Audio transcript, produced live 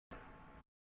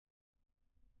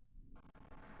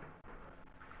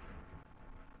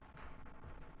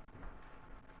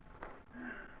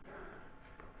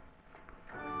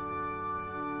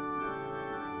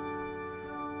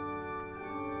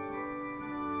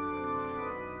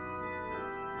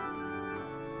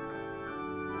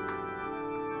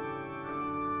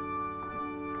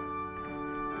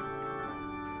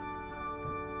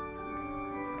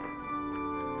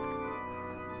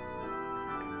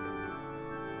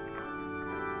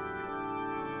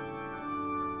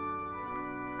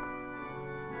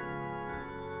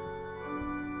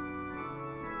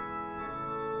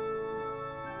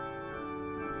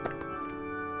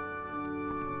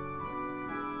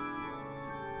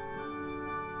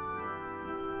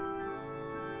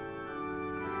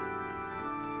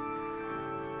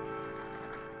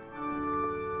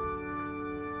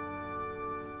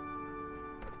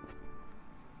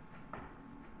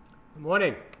Good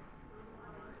morning.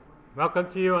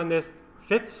 Welcome to you on this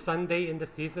 5th Sunday in the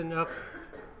season of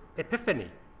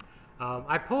Epiphany.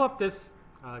 I pull up this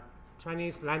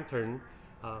Chinese lantern.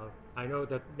 I know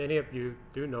that many of you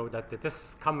do know that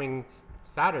this coming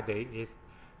Saturday is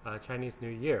Chinese New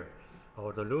Year,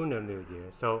 or the Lunar New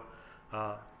Year. So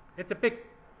it's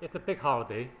a big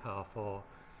holiday for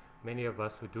many of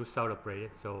us who do celebrate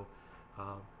it. So,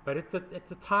 but it's a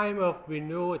time of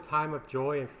renewal, a time of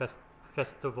joy and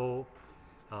festival.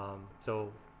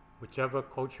 So whichever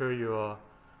culture you are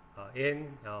in,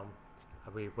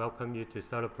 we welcome you to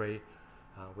celebrate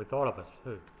with all of us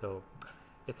too. So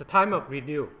it's a time of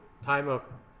renewal, time of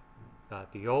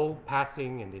the old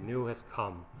passing and the new has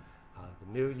come. The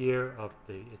new year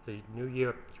it's a new year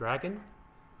of dragon.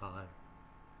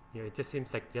 It just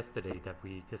seems like yesterday that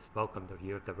we just welcomed the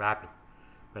year of the rabbit,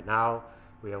 but now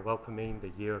we are welcoming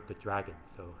the year of the dragon.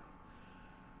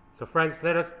 So friends,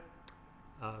 let us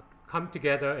come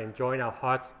together and join our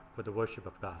hearts for the worship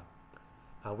of God.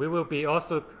 We will be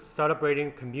also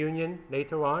celebrating communion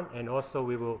later on, and also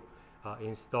we will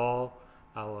install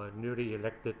our newly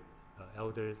elected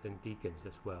elders and deacons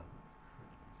as well.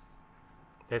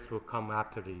 This will come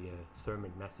after the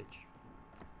sermon message.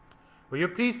 Will you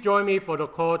please join me for the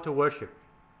call to worship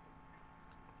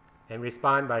and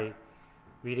respond by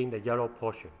reading the yellow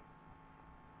portion.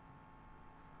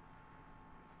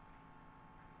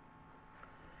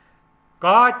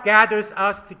 God gathers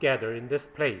us together in this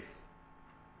place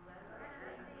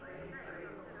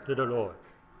to the Lord.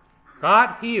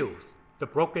 God heals the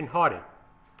brokenhearted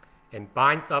and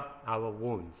binds up our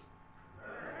wounds.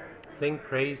 Sing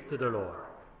praise to the Lord.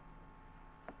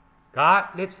 God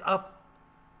lifts up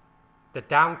the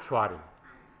downtrodden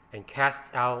and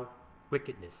casts out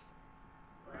wickedness.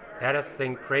 Let us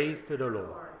sing praise to the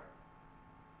Lord.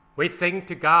 We sing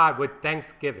to God with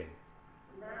thanksgiving.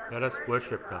 Let us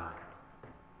worship God.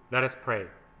 Let us pray.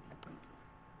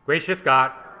 Gracious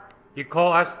God, you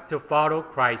call us to follow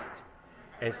Christ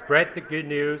and spread the good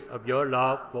news of your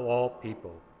love for all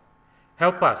people.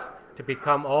 Help us to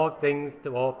become all things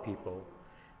to all people,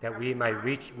 that we might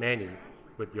reach many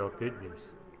with your good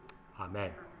news.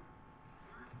 Amen.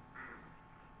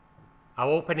 Our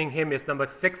opening hymn is number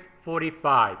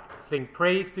 645. Sing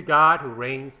praise to God who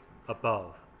reigns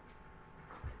above.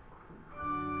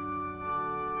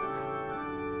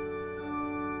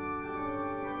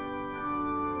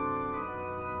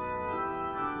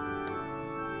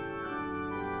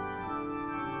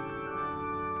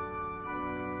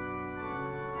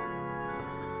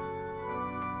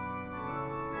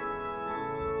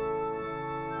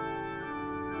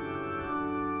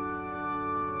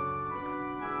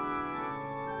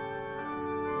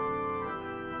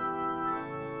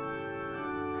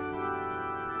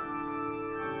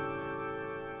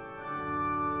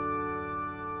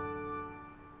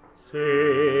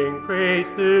 Sing praise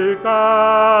to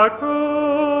God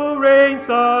who reigns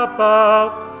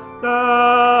above,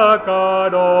 the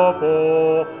God of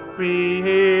all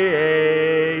creation,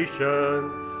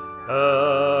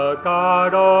 the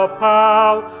God of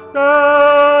power,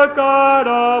 the God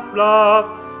of love,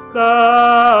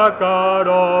 the God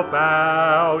of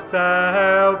our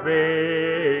salvation.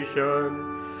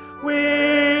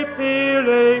 With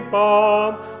healing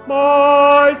balm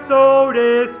my soul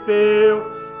is filled,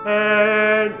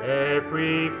 and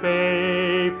every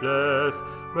faithless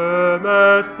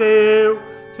murmur still,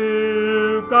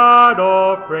 to God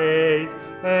all praise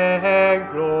and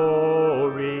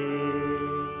glory.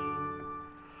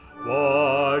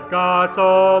 What God's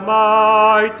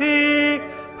almighty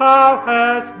power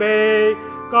has made,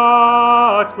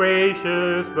 God's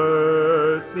gracious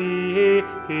mercy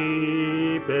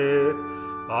keepeth.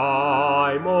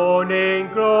 By morning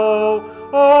glow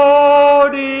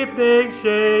or evening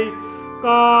shade,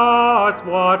 God's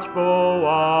watchful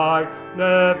eye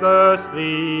never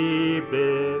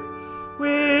sleepeth.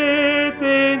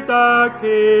 Within the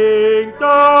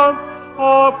kingdom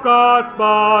of God's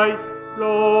might,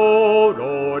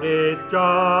 Lord is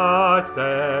just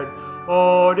and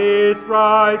all is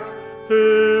right.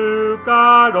 To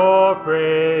God all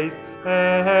praise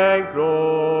and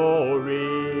glory.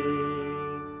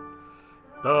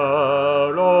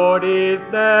 The Lord is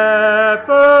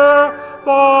never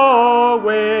far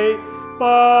away,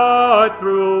 but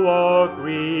through all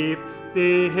grief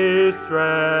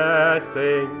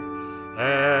distressing,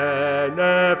 and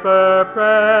ever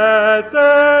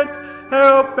present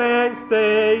help and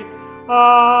stay,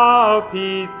 our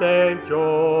peace and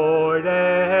joy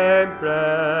and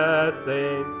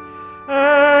blessing.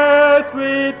 As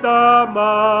with the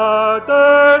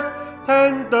mother's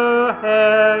tender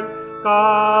hand,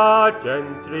 God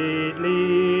gently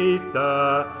leads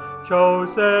the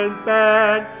chosen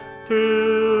band,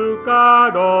 to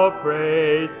God all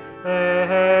praise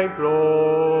and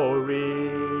glory.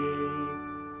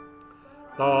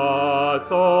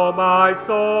 Thus, O my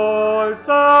soul,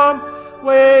 some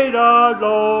wait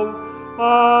alone,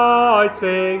 I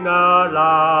sing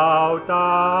aloud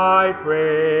thy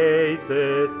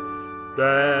praises,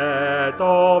 that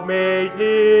all may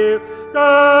hear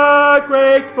the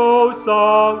grateful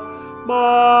song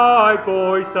my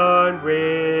voice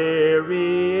unweary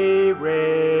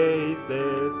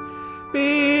raises.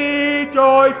 Be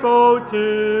joyful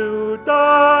to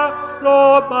the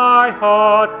Lord my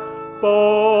heart,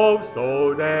 both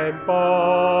soul and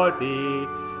body.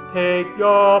 Take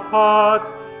your part,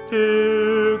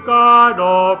 to God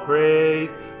all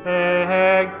praise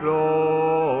and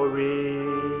glory.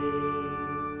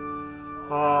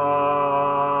 Amen.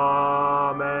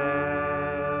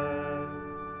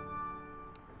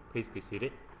 Please be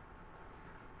seated.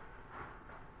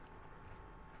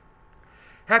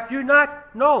 Have you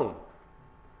not known?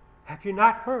 Have you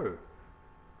not heard?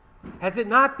 Has it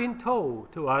not been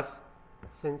told to us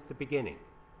since the beginning?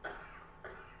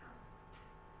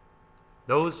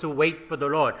 Those who wait for the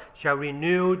Lord shall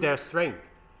renew their strength.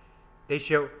 They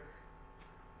shall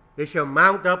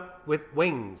mount up with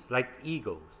wings like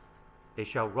eagles. They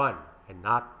shall run and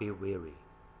not be weary,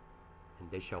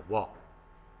 and they shall walk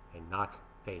and not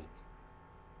faint.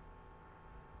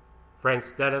 Friends,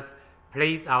 let us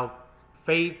place our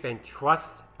faith and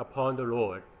trust upon the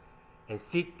Lord and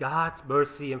seek God's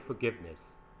mercy and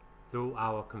forgiveness through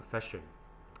our confession.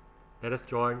 Let us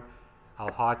join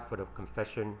our hearts for the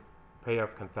prayer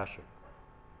of confession.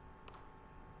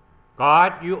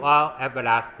 God, you are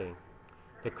everlasting,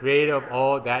 the creator of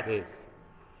all that is.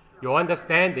 Your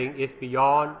understanding is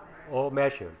beyond all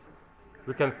measures.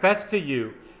 We confess to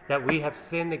you that we have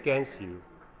sinned against you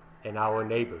and our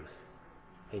neighbors.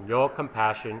 In your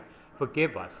compassion,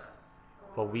 forgive us,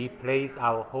 for we place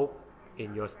our hope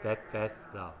in your steadfast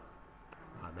love.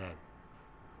 Amen.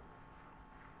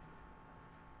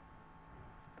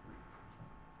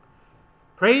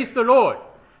 Praise the Lord.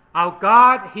 Our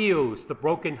God heals the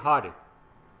brokenhearted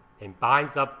and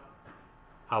binds up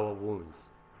our wounds.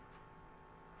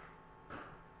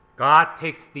 God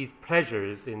takes these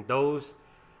pleasures in those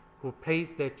who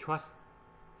place their trust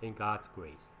in God's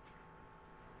grace.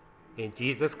 In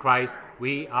Jesus Christ,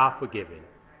 we are forgiven.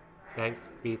 Thanks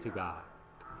be to God.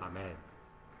 Amen.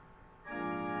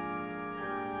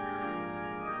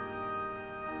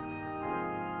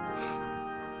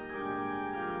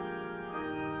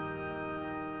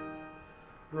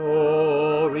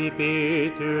 Glory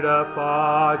be to the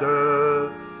Father,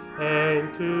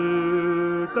 and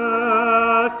to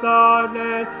the Son,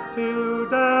 and to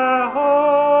the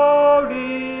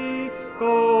Holy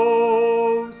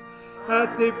Ghost,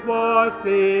 as it was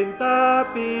in the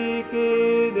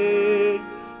beginning,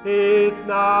 is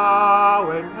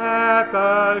now, and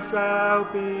ever shall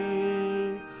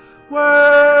be,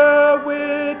 world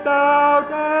without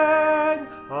end.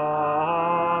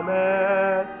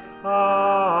 Amen.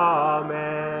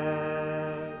 Amen.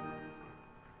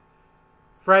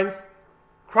 Friends,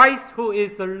 Christ, who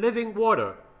is the living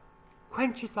water,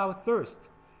 quenches our thirst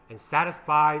and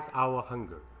satisfies our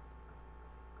hunger.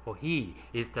 For he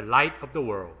is the light of the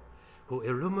world, who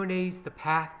illuminates the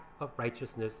path of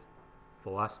righteousness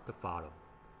for us to follow.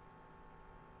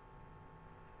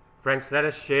 Friends, let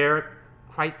us share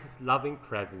Christ's loving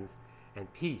presence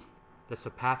and peace that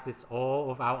surpasses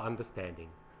all of our understanding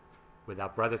with our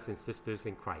brothers and sisters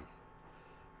in Christ.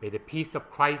 May the peace of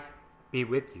Christ be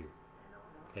with you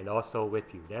and also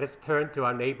with you. Let us turn to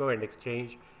our neighbor and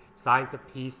exchange signs of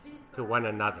peace to one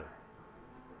another.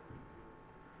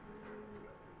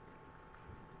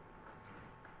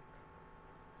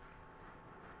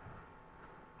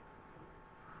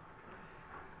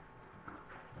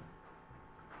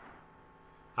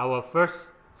 Our first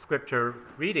scripture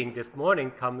reading this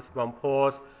morning comes from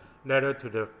Paul's letter to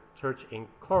the church in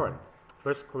Corinth,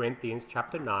 1 Corinthians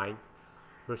chapter 9,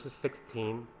 verses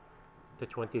 16 to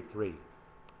 23.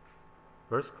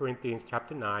 1 Corinthians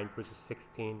chapter 9, verses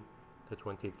 16 to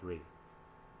 23.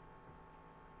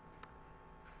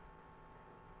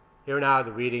 Hear now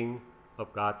the reading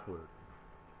of God's word.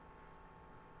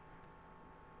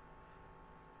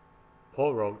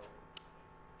 Paul wrote,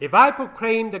 "If I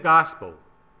proclaim the gospel,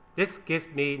 this gives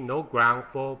me no ground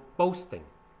for boasting.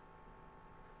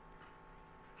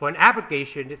 For an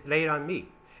abrogation is laid on me,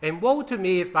 and woe to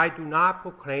me if I do not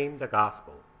proclaim the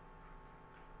gospel.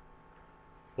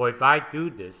 For if I do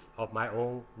this of my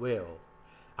own will,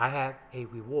 I have a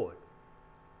reward.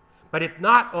 But if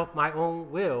not of my own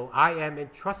will, I am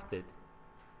entrusted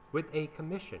with a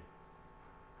commission.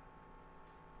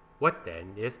 What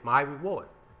then is my reward?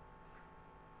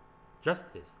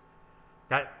 Justice,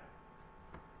 that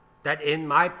in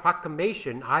my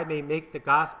proclamation I may make the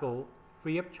gospel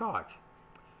free of charge,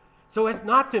 so as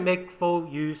not to make full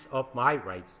use of my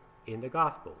rights in the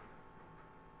gospel.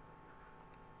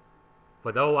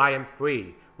 For though I am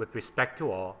free with respect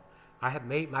to all, I have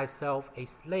made myself a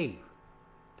slave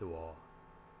to all,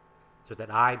 so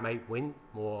that I may win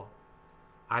more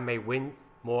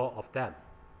of them.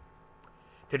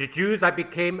 To the Jews I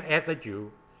became as a Jew,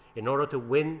 in order to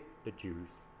win the Jews.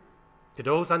 To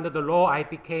those under the law I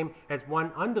became as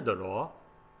one under the law,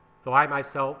 though I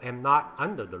myself am not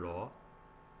under the law,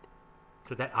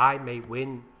 so that I may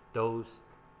win those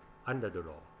under the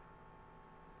law.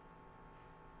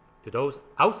 To those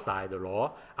outside the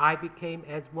law I became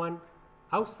as one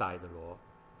outside the law,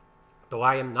 though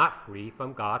I am not free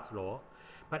from God's law,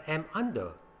 but am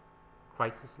under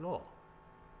Christ's law,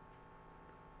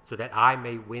 so that I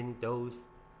may win those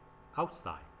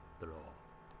outside the law.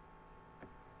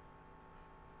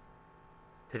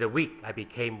 To the weak I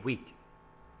became weak,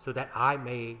 so that I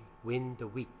may win the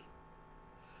weak.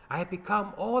 I have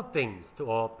become all things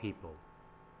to all people,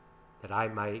 that I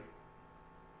might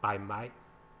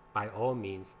by all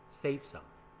means save some.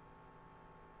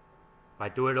 I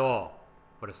do it all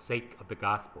for the sake of the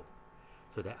gospel,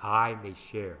 so that I may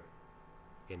share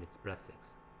in its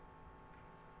blessings.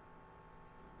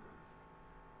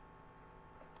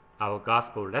 Our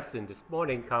gospel lesson this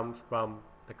morning comes from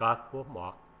the Gospel of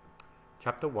Mark,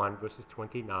 chapter 1, verses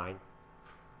 29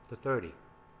 to 30.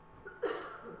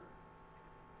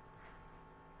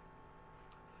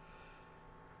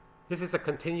 This is a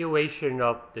continuation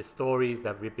of the stories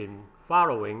that we've been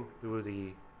following through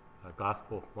the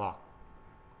Gospel of Mark.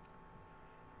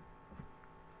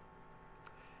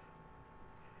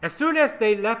 As soon as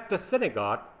they left the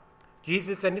synagogue,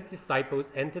 Jesus and his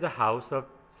disciples entered the house of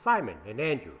Simon and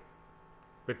Andrew,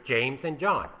 with James and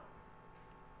John.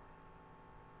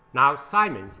 Now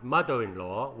Simon's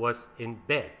mother-in-law was in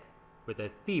bed with a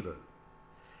fever,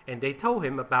 and they told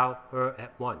him about her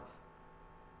at once.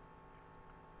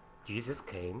 Jesus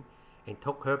came and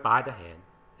took her by the hand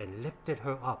and lifted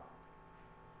her up.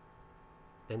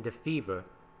 Then the fever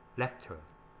left her,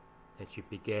 and she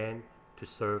began to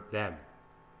serve them.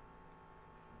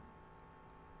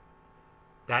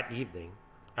 That evening,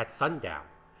 at sundown,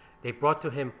 they brought to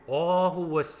him all who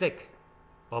were sick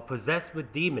or possessed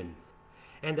with demons,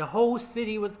 and the whole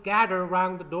city was gathered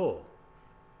around the door.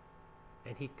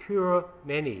 And he cured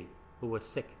many who were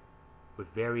sick with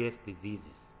various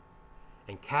diseases,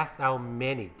 and cast out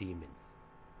many demons.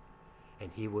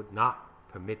 And he would not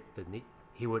permit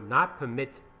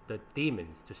the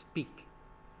demons to speak,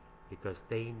 because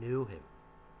they knew him.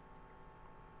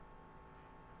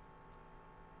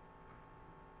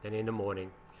 Then in the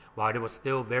morning, while it was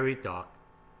still very dark,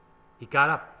 he got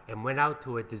up and went out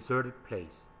to a deserted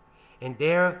place, and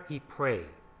there he prayed.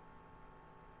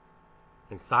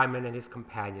 And Simon and his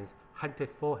companions hunted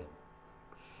for him.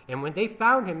 And when they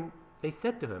found him, they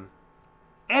said to him,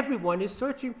 "Everyone is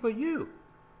searching for you."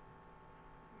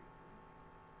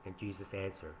 And Jesus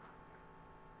answered,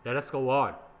 "Let us go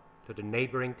on to the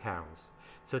neighboring towns,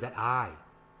 so that I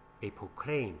may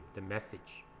proclaim the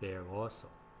message there also.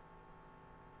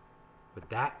 But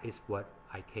that is what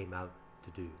I came out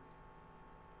to do."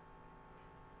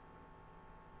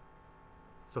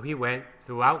 So he went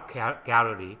throughout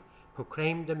Galilee,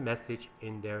 proclaimed the message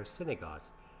in their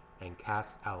synagogues, and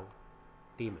cast out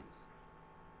demons.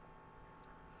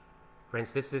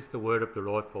 Friends, this is the word of the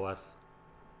Lord for us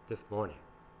this morning.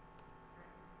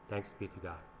 Thanks be to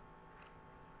God.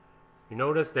 You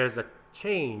notice there's a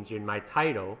change in my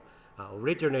title.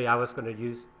 Originally, I was going to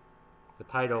use the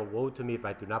title, "Woe to me if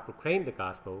I do not proclaim the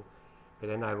gospel," but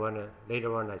then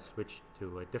later on I switched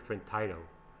to a different title,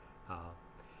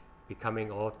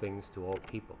 "Becoming all things to all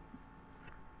people."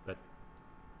 But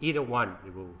either one,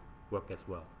 it will work as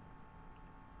well.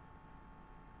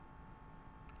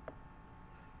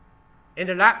 In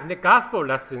the gospel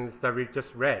lessons that we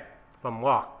just read from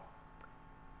Mark,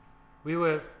 we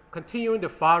were continuing to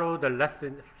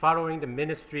following the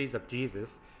ministries of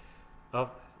Jesus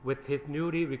with his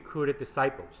newly recruited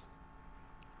disciples.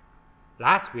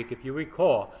 Last week, if you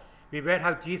recall, we read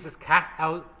how Jesus cast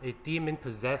out a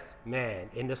demon-possessed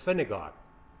man in the synagogue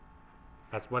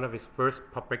as one of his first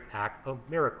public acts of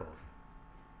miracles.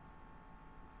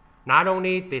 Not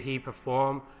only did he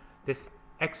perform this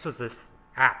exorcist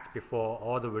act before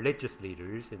all the religious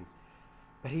leaders,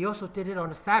 but he also did it on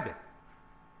the Sabbath.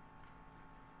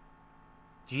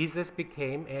 Jesus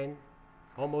became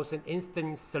almost an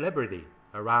instant celebrity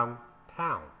around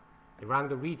town, around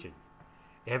the region.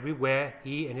 Everywhere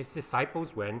he and his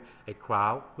disciples went, a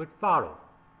crowd would follow,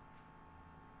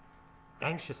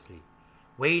 anxiously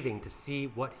waiting to see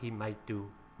what he might do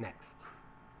next.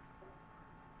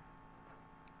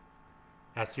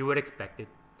 As you would expect it,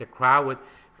 the crowd would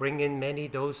bring in many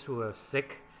those who were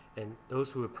sick and those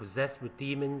who were possessed with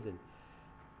demons,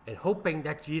 and hoping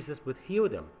that Jesus would heal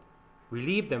them,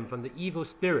 relieve them from the evil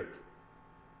spirit.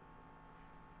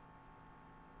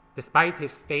 Despite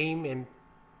his fame and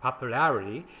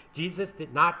popularity, Jesus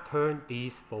did not turn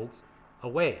these folks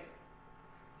away.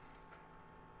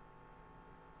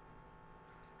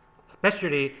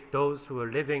 Especially those who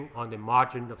were living on the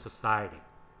margin of society,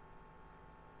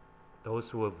 those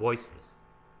who were voiceless,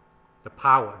 the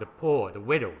poor, the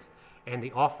widows, and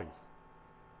the orphans,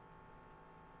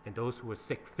 and those who were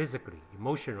sick physically,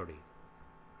 emotionally,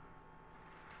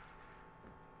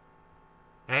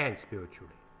 and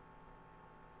spiritually.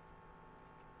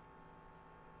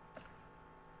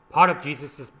 Part of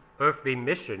Jesus' earthly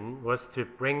mission was to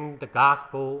bring the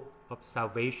gospel of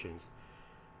salvation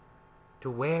to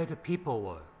where the people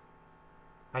were,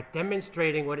 by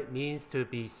demonstrating what it means to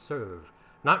be served,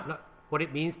 not what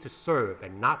it means to serve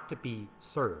and not to be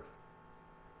served.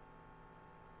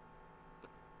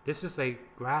 This is a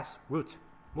grassroots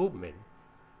movement,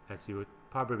 as you would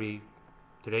probably,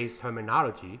 today's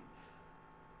terminology,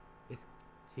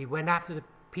 he went after the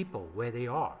people where they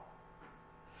are.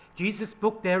 Jesus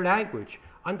spoke their language,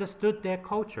 understood their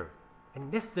culture,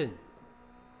 and listened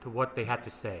to what they had to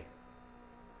say.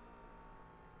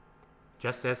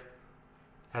 Just as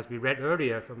we read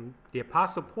earlier from the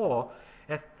Apostle Paul,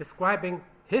 as describing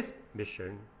his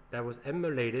mission that was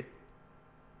emulated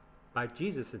by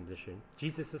Jesus'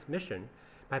 mission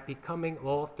by becoming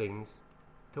all things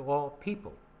to all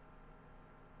people.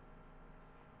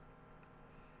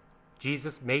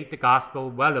 Jesus made the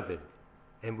gospel relevant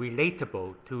and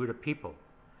relatable to the people,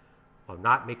 while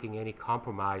not making any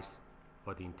compromise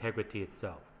for the integrity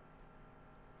itself.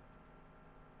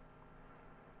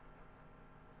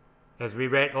 As we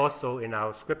read also in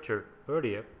our scripture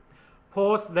earlier,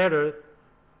 Paul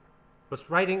was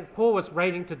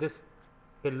writing to this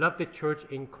beloved church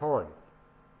in Corinth.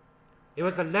 It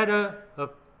was a letter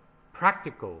of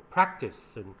practice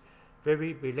and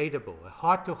very relatable, a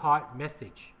heart-to-heart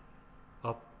message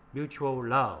of mutual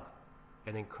love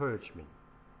and encouragement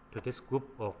to this group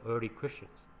of early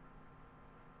Christians.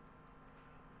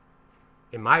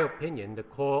 In my opinion, the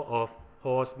core of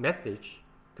Paul's message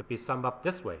could be summed up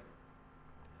this way.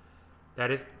 That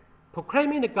is,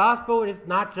 proclaiming the gospel is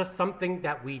not just something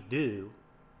that we do,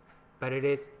 but it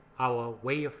is our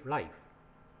way of life.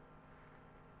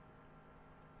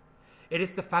 It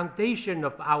is the foundation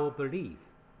of our belief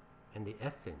and the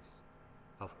essence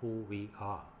of who we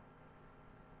are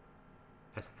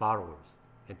as followers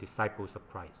and disciples of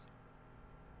Christ.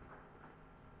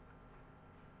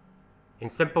 In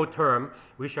simple terms,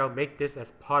 we shall make this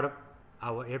as part of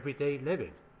our everyday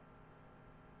living.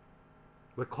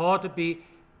 We're called to be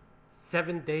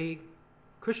 7-day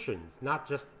Christians, not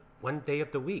just one day of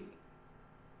the week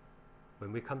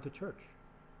when we come to church.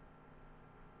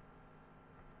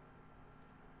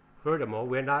 Furthermore,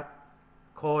 we are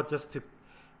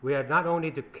not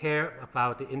only to care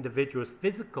about the individual's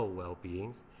physical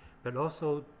well-being, but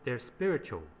also their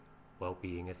spiritual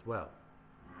well-being as well.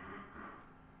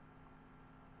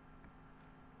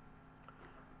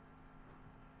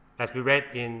 As we read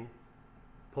in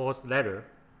Paul's letter,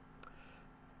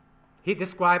 he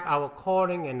described our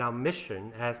calling and our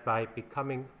mission as by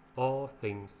becoming all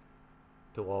things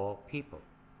to all people,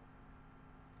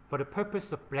 for the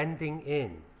purpose of blending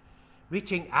in,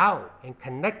 reaching out and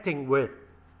connecting with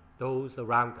those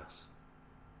around us.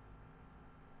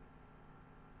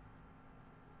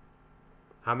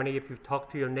 How many of you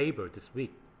talked to your neighbor this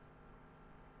week?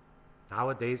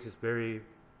 Nowadays it's very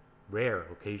rare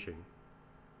occasion.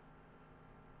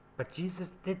 But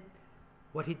Jesus did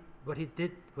what he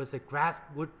did was a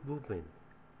grassroots movement,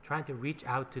 trying to reach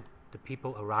out to the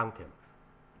people around him.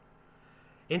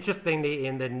 Interestingly,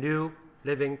 in the New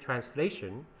Living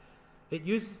Translation, it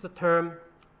uses the term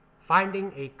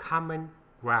finding a common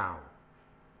ground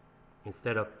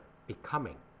instead of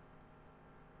becoming.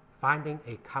 Finding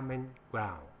a common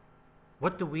ground.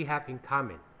 What do we have in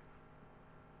common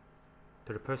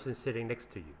to the person sitting next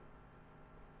to you?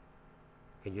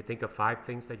 Can you think of 5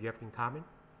 things that you have in common?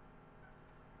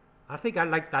 I think I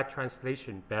like that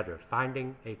translation better,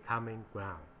 finding a common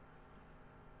ground.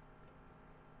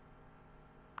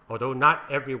 Although not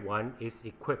everyone is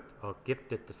equipped or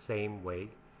gifted the same way,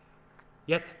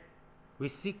 yet we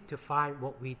seek to find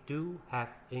what we do have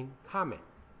in common.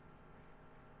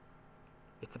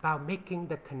 It's about making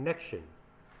the connection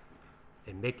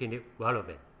and making it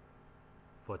relevant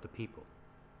for the people.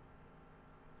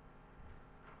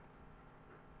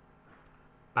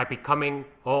 By becoming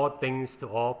all things to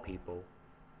all people,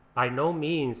 by no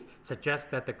means suggests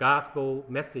that the gospel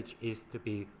message is to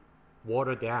be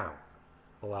watered down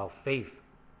or our faith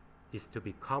is to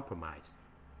be compromised.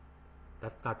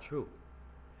 That's not true.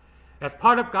 As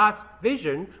part of God's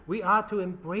vision, we are to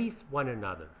embrace one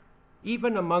another,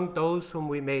 even among those whom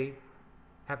we may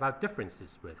have our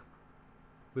differences with.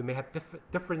 We may have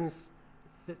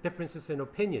differences in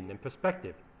opinion and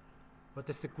perspective, or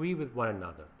disagree with one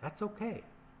another. That's okay.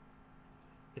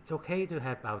 It's okay to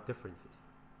have our differences.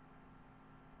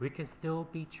 We can still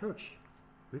be church.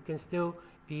 We can still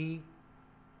be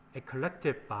a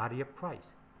collective body of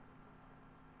Christ.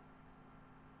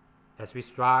 As we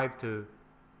strive to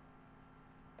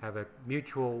have a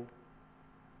mutual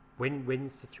win-win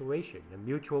situation, a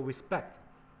mutual respect,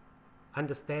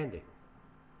 understanding,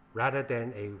 rather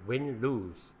than a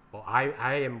win-lose, or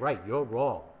I am right, you're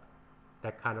wrong,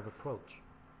 that kind of approach.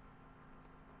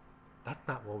 That's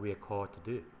not what we are called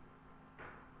to do.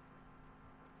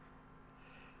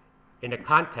 In the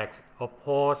context of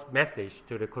Paul's message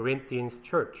to the Corinthians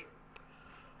church,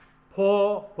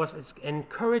 Paul was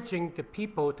encouraging the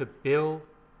people to build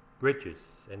bridges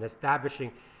and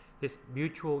establishing this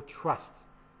mutual trust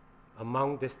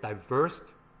among this diverse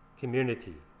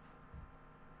community.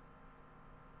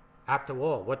 After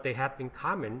all, what they had in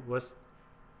common was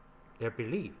their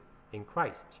belief in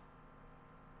Christ.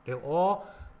 They're all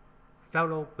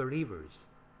fellow believers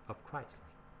of Christ.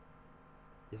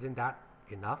 Isn't that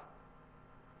enough?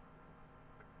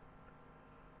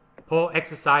 Paul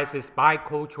exercises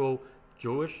bicultural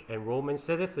Jewish and Roman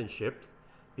citizenship,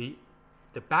 the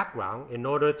background, in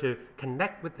order to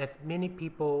connect with as many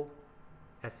people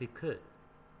as he could.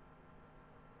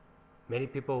 Many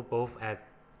people both as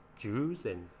Jews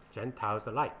and Gentiles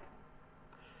alike.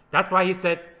 That's why he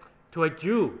said, to a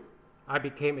Jew, I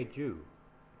became a Jew,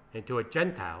 and to a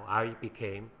Gentile, I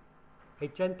became a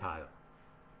Gentile.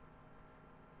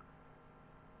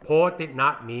 Paul did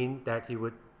not mean that he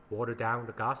would water down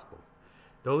the gospel.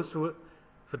 Those were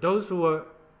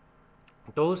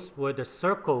the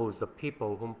circles of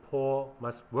people whom Paul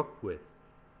must work with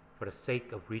for the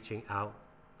sake of reaching out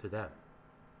to them,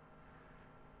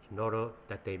 in order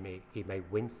that he may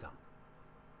win some.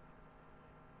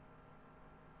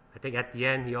 I think at the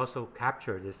end he also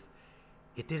captured this.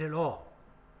 He did it all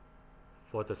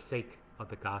for the sake of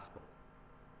the gospel,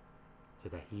 so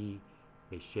that he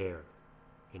may share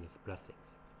in its blessings.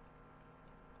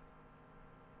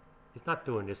 He's not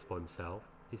doing this for himself.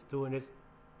 He's doing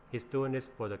this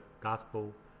for the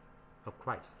gospel of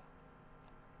Christ.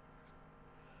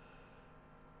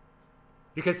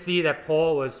 You can see that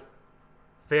Paul was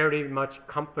very much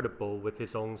comfortable with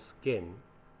his own skin,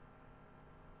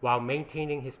 while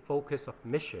maintaining his focus of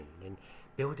mission and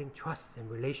building trust and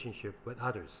relationship with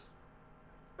others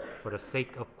for the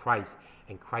sake of Christ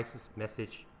and Christ's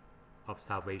message of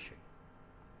salvation.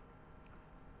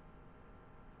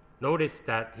 Notice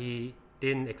that he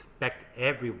didn't expect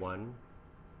everyone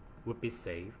would be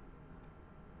saved.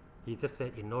 He just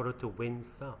said, in order to win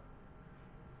some.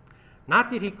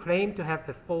 Not that he claimed to have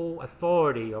the full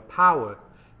authority or power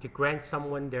to grant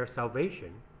someone their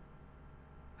salvation.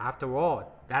 After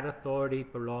all, that authority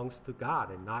belongs to God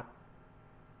and not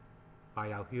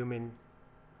by our human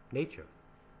nature.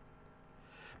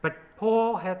 But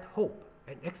Paul had hope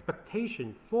and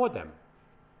expectation for them,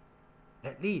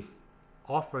 at least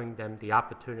offering them the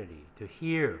opportunity to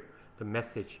hear the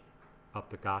message of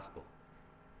the gospel.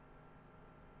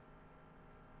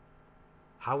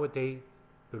 How would they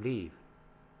believe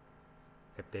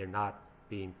if they're not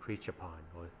being preached upon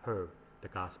or heard the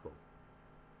gospel?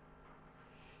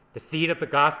 The seed of the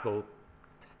gospel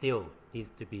still needs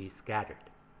to be scattered,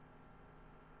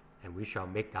 and we shall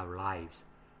make our lives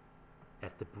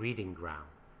as the breeding ground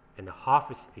and the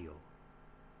harvest field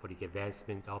for the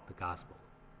advancement of the gospel.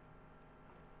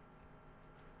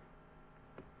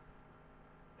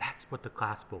 That's what the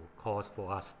gospel calls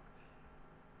for us.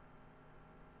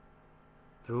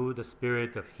 Through the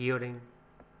spirit of healing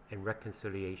and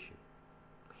reconciliation,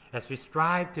 as we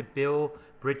strive to build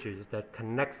bridges that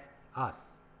connect us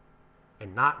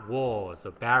and not walls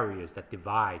or barriers that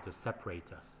divide or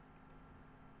separate us.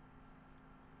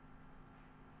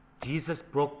 Jesus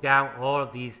broke down all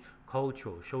of these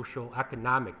cultural, social,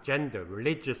 economic, gender,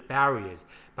 religious barriers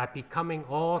by becoming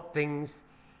all things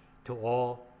to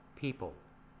all people,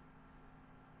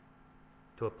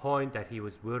 to a point that he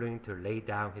was willing to lay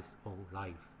down his own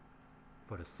life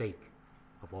for the sake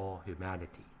of all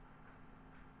humanity.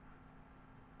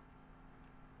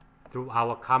 Through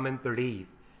our common belief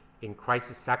in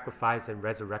Christ's sacrifice and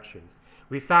resurrection.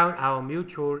 We found our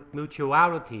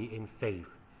mutuality in faith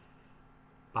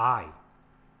by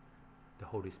the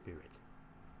Holy Spirit.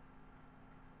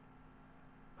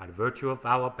 By the virtue of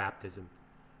our baptism,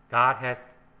 God has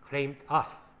claimed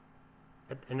us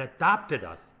and adopted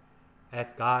us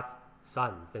as God's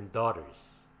sons and daughters.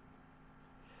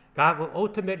 God will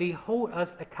ultimately hold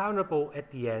us accountable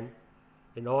at the end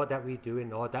in all that we do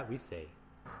and all that we say.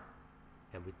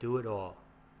 And we do it all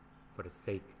for the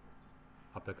sake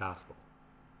of the gospel.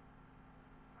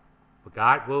 But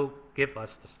God will give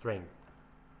us the strength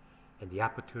and the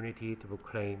opportunity to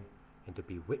proclaim and to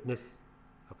be witness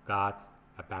of God's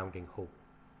abounding hope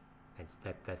and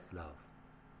steadfast love.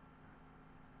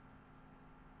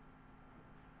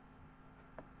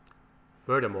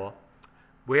 Furthermore,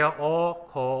 we are all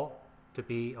called to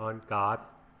be on God's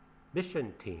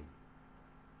mission team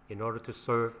in order to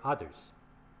serve others.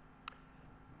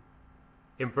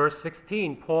 In verse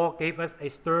 16, Paul gave us a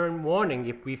stern warning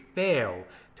if we fail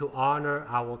to honor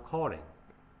our calling.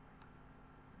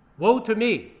 Woe to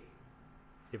me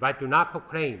if I do not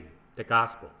proclaim the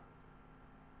gospel.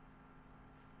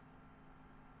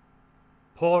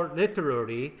 Paul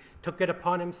literally took it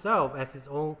upon himself as his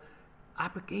own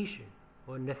obligation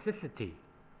or necessity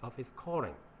of his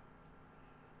calling.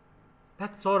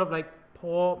 That's sort of like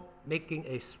Paul making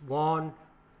a sworn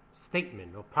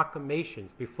statement or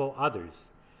proclamations before others.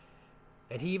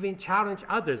 And he even challenged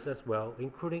others as well,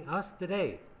 including us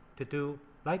today, to do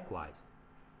likewise.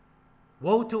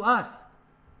 Woe to us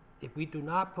if we do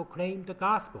not proclaim the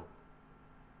gospel.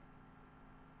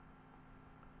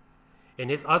 In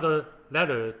his other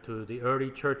letter to the early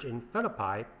church in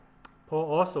Philippi, Paul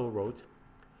also wrote,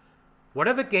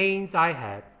 "Whatever gains I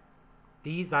had,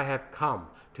 these I have come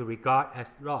to regard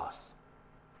as loss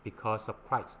because of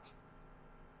Christ.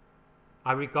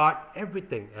 I regard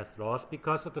everything as loss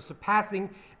because of the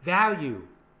surpassing value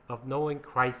of knowing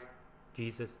Christ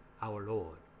Jesus our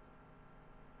Lord.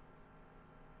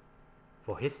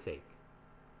 For his sake,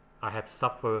 I have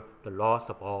suffered the loss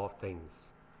of all things,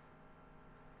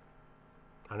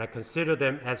 and I consider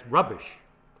them as rubbish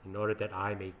in order that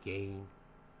I may gain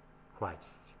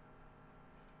Christ."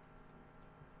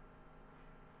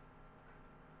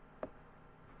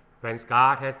 Friends,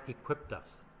 God has equipped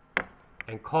us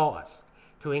and called us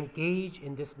to engage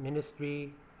in this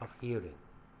ministry of healing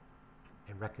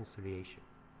and reconciliation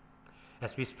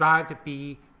as we strive to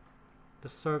be the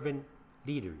servant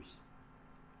leaders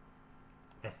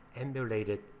as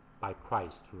emulated by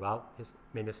Christ throughout his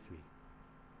ministry.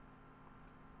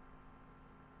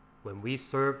 When we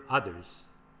serve others,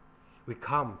 we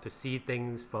come to see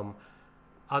things from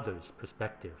others'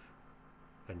 perspective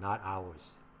and not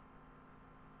ours.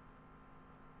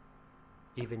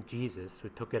 Even Jesus, who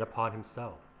took it upon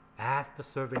himself as the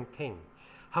servant king,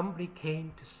 humbly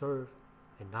came to serve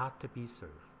and not to be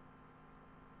served.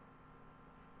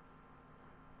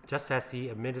 Just as he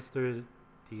administered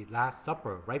the Last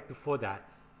Supper, right before that,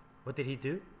 what did he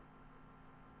do?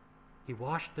 He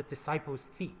washed the disciples'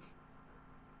 feet.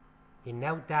 He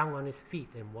knelt down on his feet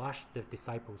and washed the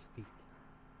disciples' feet.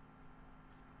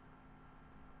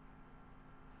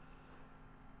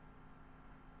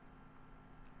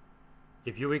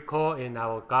 If you recall in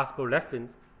our gospel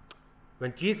lessons,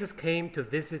 when Jesus came to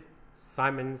visit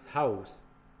Simon's house,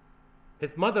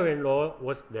 his mother-in-law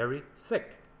was very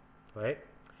sick, right?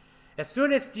 As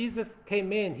soon as Jesus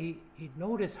came in, he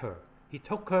noticed her. He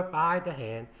took her by the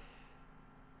hand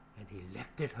and he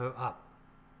lifted her up,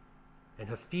 and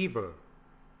her fever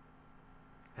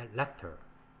had left her,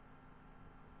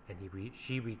 and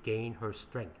she regained her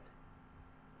strength.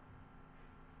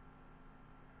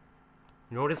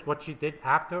 Notice what she did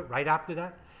right after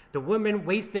that? The woman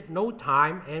wasted no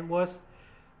time and was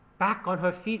back on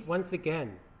her feet once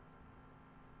again,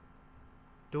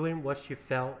 doing what she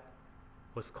felt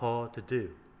was called to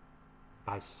do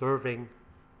by serving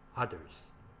others.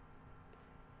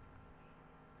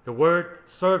 The word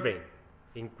serving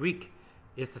in Greek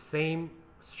is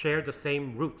share the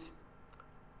same root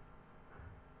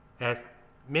as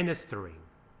ministering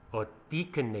or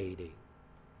deaconating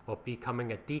or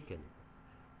becoming a deacon.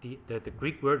 The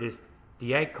Greek word is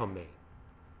diakome.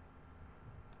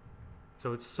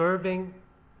 So serving,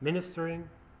 ministering,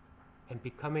 and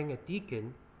becoming a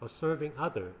deacon or serving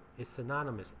others is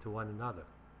synonymous to one another.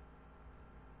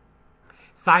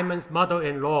 Simon's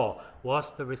mother-in-law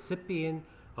was the recipient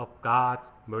of God's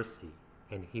mercy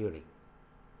and healing.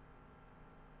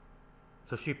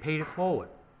 So she paid it forward.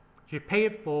 She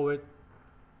paid it forward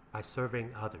by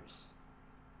serving others.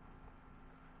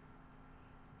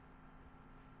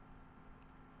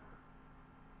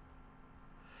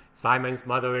 Simon's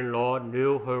mother-in-law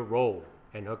knew her role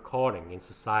and her calling in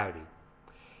society,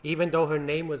 even though her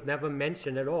name was never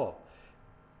mentioned at all.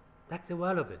 That's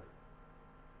irrelevant.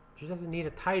 She doesn't need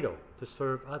a title to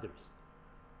serve others.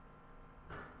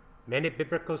 Many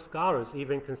biblical scholars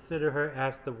even consider her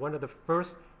as one of the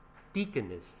first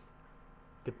deaconess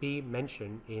to be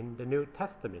mentioned in the New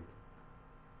Testament,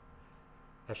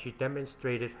 as she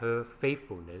demonstrated her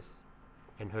faithfulness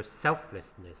and her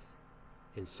selflessness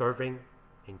in serving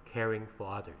and caring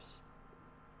for others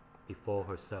before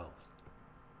herself.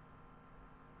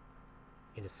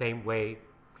 In the same way,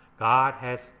 God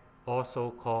has also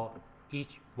called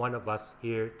each one of us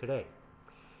here today.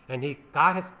 And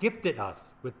God has gifted us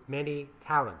with many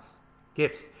talents,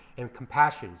 gifts, and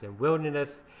compassions and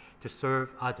willingness to serve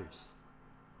others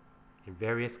in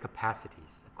various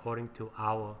capacities according to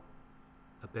our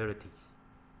abilities.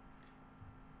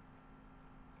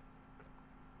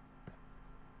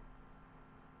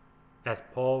 As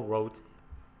Paul wrote,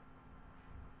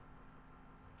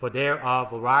 "For there are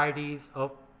varieties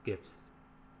of gifts,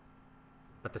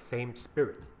 but the same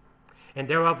Spirit. And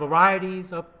there are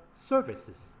varieties of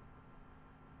services,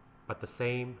 but the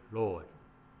same Lord.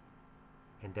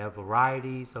 And there are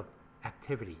varieties of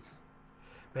activities,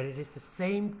 but it is the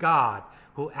same God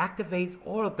who activates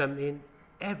all of them in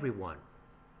everyone.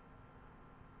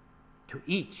 To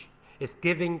each is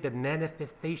giving the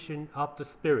manifestation of the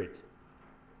Spirit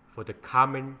for the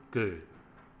common good.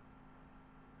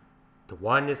 To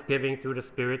one is giving through the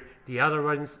Spirit the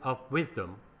utterance of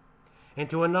wisdom, and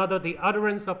to another the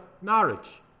utterance of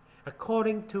knowledge,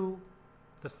 according to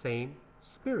the same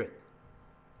Spirit.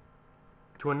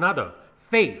 To another,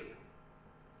 faith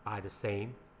by the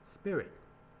same Spirit.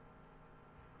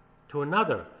 To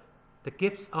another, the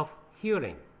gifts of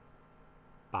healing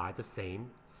by the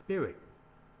same Spirit.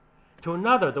 To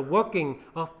another, the working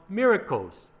of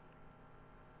miracles.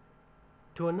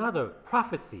 To another,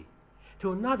 prophecy.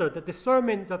 To another, the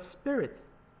discernment of spirit.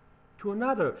 To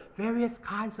another, various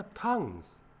kinds of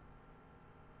tongues.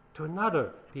 To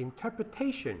another, the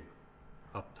interpretation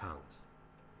of tongues.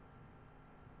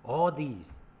 All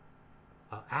these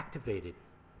are activated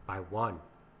by one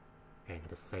and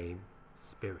the same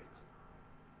Spirit,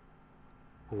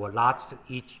 who allots to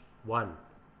each one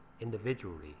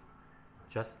individually,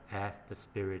 just as the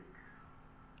Spirit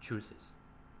chooses.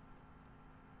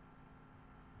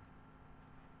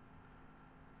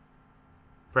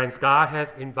 Friends, God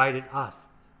has invited us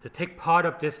to take part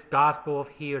of this gospel of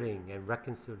healing and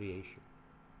reconciliation.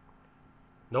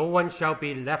 No one shall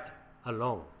be left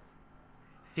alone,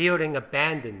 feeling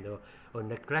abandoned or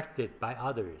neglected by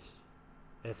others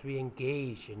as we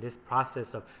engage in this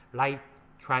process of life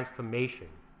transformation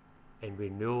and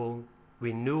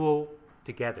renewal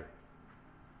together.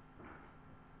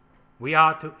 We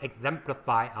are to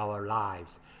exemplify our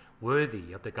lives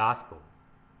worthy of the gospel.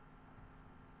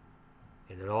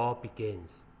 And it all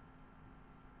begins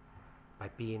by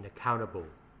being accountable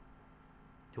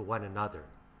to one another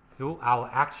through our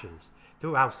actions,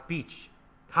 through our speech,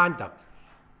 conduct,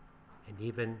 and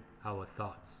even our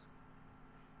thoughts.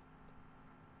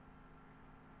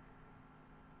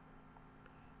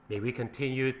 May we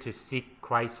continue to seek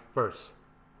Christ first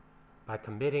by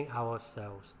committing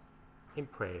ourselves in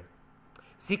prayer,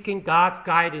 seeking God's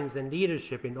guidance and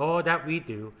leadership in all that we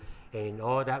do and in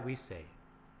all that we say,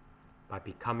 by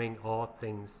becoming all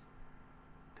things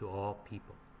to all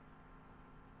people.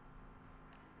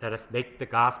 Let us make the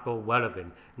gospel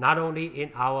relevant, not only in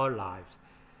our lives,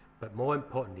 but more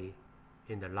importantly,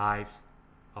 in the lives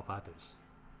of others.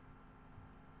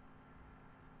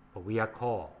 For we are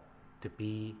called to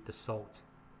be the salt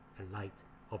and light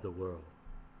of the world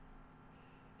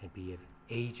and be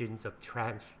agents of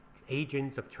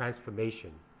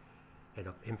transformation and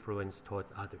of influence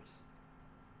towards others.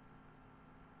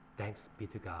 Thanks be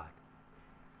to God.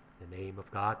 In the name of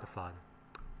God the Father,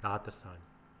 God the Son,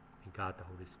 and God the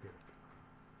Holy Spirit.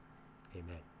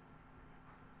 Amen.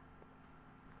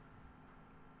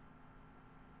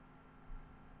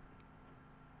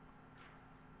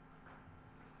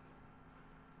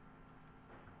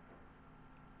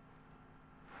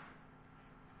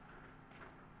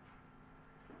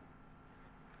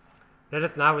 Let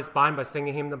us now respond by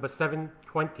singing hymn number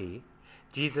 720,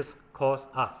 Jesus Calls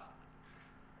Us.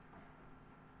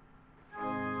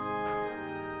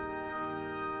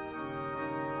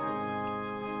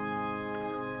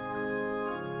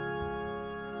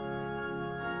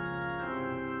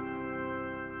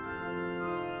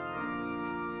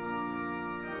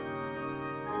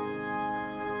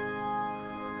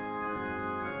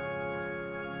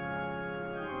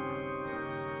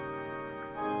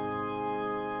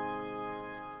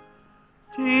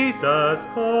 Jesus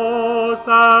calls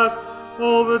us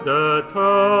over the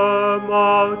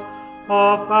tumult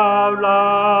of our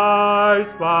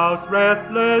lives whilst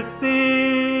restless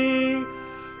sea.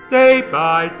 Day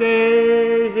by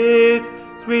day his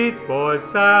sweet voice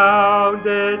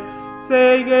sounded,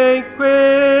 saying,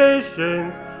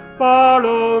 Christians,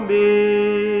 follow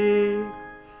me.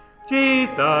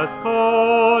 Jesus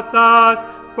calls us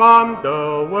from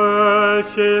the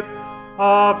worship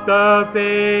of the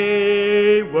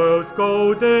vain world's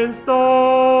golden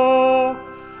store,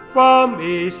 from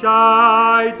each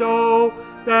idol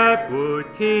that would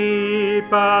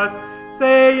keep us,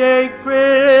 saying,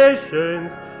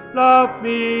 Christians, love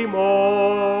me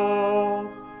more.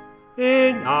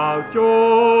 In our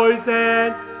joys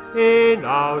and in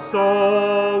our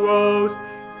sorrows,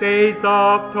 days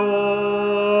of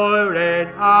toil and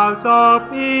hours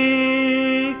of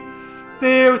ease,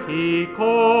 still he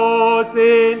calls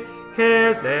in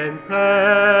cares and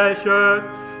pleasures.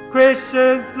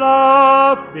 Christians,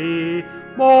 love me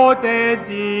more than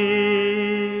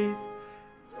these.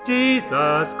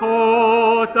 Jesus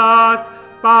calls us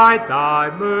by thy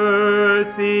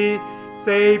mercy,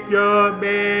 Savior,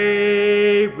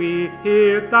 may we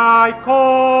hear thy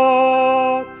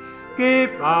call.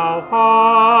 Give our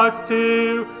hearts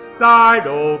to thine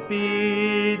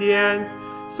obedience,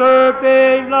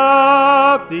 serving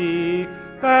love thee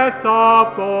best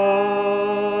of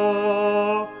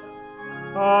all.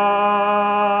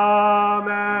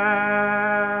 Amen.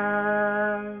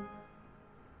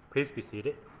 Please be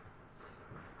seated.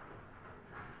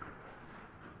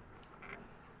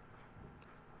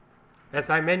 As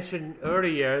I mentioned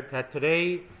earlier, that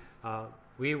today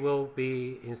we will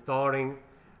be installing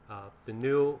the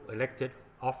new elected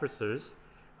officers.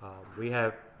 We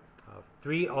have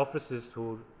 3 officers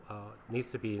who needs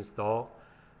to be installed.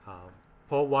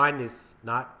 Paul Wine is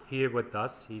not here with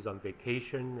us; he's on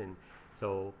vacation, and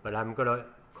so. But I'm going to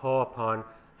call upon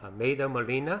Maida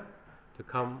Molina to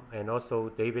come, and also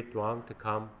David Duong to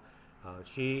come.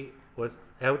 She was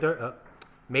elder.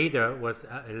 Maida was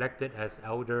elected as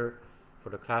elder for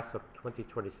the class of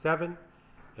 2027,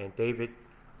 and David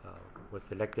was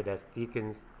elected as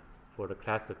deacons for the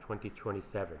class of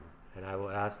 2027. And I will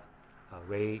ask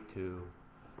Ray to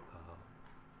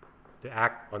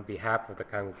act on behalf of the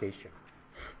congregation.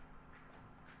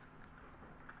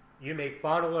 You may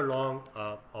follow along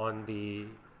on the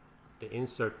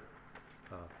insert.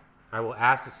 I will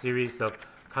ask a series of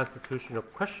constitutional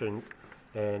questions,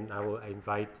 and I will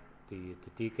invite the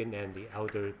deacon and the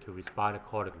elder to respond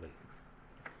accordingly.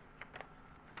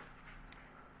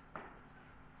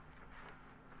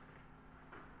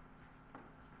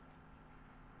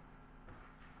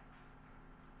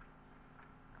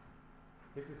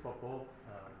 This is for both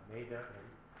Maida and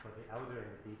for the elder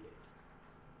and the deacon.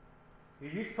 Do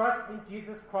you trust in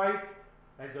Jesus Christ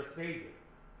as your Savior,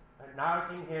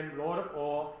 acknowledging Him Lord of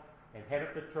all and head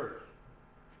of the church,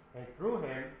 and through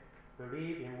Him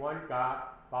believe in one God,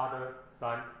 Father,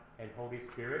 Son, and Holy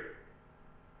Spirit?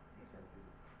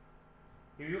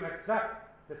 Do you accept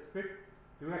the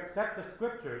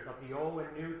scriptures of the Old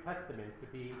and New Testaments to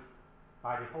be,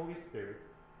 by the Holy Spirit,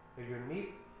 the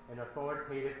unique and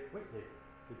authoritative witness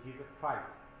to Jesus Christ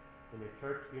in the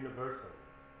Church Universal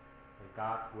and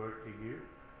God's Word to you?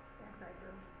 Yes, I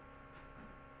do.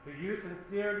 Do you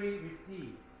sincerely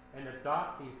receive and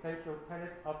adopt the essential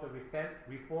tenets of the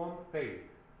Reformed faith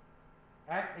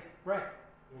as expressed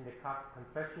in the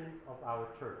confessions of our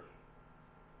church,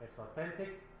 as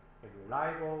authentic and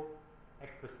reliable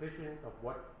expositions of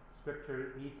what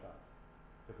Scripture leads us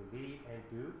to believe and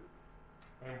do?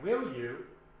 And will you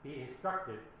be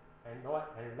instructed and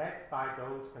led by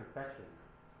those confessions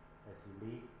as you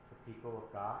lead the people of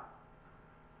God?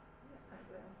 Yes, I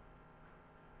will.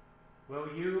 Will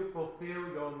you fulfill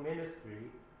your ministry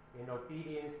in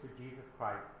obedience to Jesus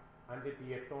Christ under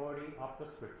the authority of the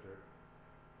Scripture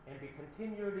and be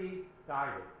continually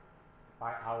guided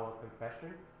by our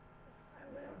confession? I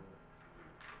will.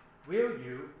 Will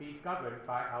you be governed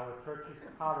by our church's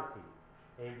polity,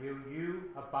 and will you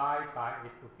abide by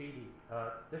its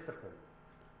discipline?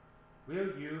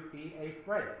 Will you be a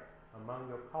friend among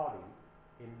your colleagues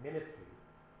in ministry,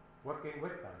 working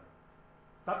with them,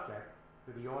 subject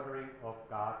to the ordering of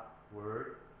God's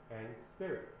Word and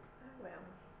Spirit? I will.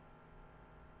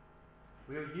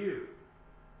 Will you,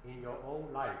 in your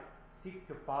own life, seek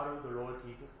to follow the Lord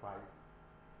Jesus Christ,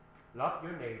 love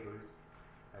your neighbors,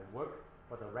 and work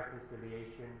for the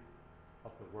reconciliation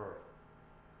of the world?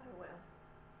 I will.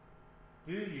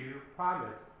 Do you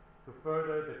promise to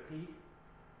further the peace,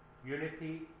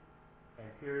 unity,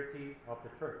 and purity of the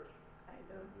church? I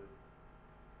do.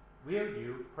 Will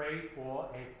you pray for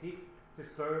and seek to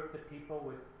serve the people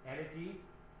with energy,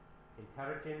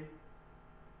 intelligence,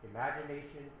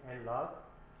 imagination, and love?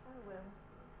 I will.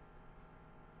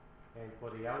 And for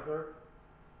the elder,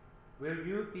 will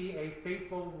you be a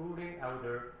faithful ruling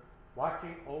elder,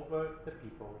 watching over the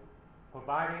people,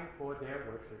 providing for their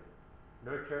worship,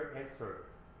 nurture, and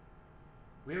service?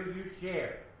 Will you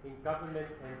share in government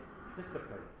and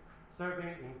discipline, serving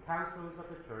in councils of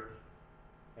the church,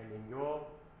 and in your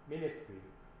ministry,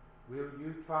 will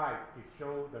you try to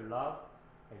show the love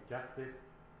and justice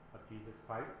of Jesus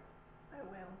Christ? I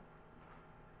will.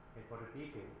 And for the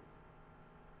deacon,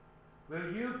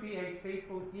 will you be a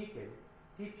faithful deacon,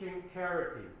 teaching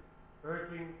charity,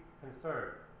 urging concern,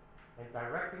 and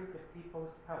directing the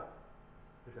people's help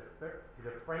to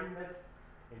the friendless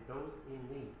and those in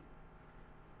need?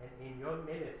 And in your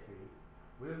ministry,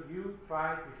 will you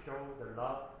try to show the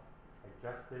love and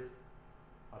justice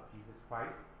of Jesus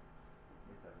Christ?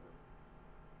 Yes, I will.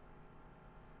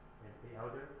 And the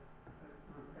elder?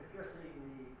 Addressing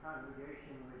the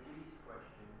congregation with these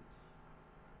questions,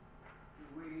 do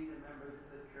we, the members of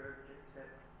the church,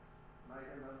 accept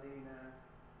Maida Molina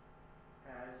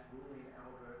as ruling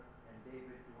elder and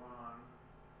David Duan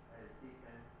as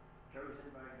deacon,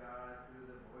 chosen by God through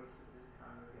the voice of this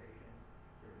congregation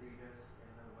to lead us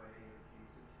in the way of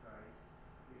Jesus Christ?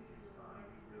 Please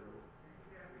respond, we do.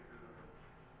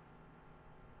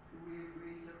 Do we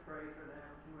agree to pray for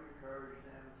them, to encourage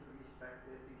them, to respect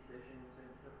their decisions,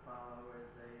 and to follow as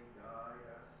they guide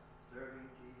us, serving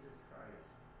Jesus Christ,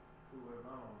 who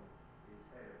alone is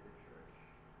head of the church?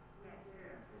 Yes.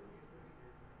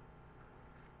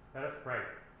 Let us pray.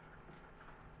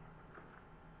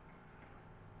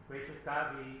 Gracious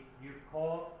God, you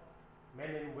call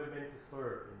men and women to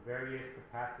serve in various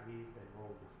capacities and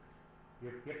roles.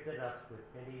 You have gifted us with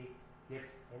many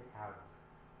gifts and talents.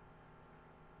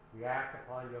 We ask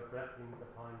upon your blessings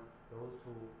upon those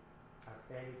who are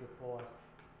standing before us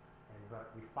and who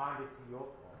have responded to your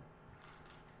call,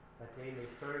 that they may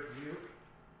serve you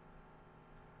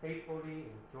faithfully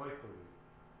and joyfully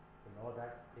in all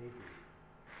that they do.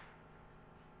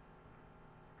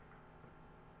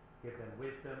 Give them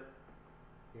wisdom,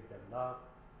 give them love,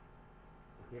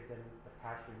 and give them the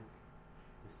passion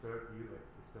to serve you and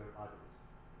to serve others.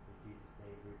 In Jesus'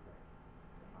 name we pray.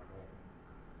 Amen.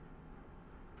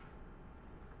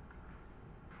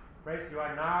 Praise, you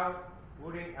are now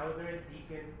ruling elder and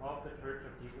deacon of the Church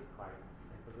of Jesus Christ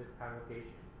and for this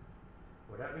congregation.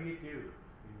 Whatever you do,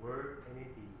 in word and in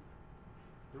deed,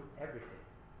 do everything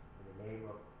in the name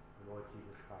of the Lord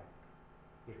Jesus Christ,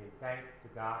 giving thanks to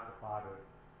God the Father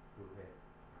through him.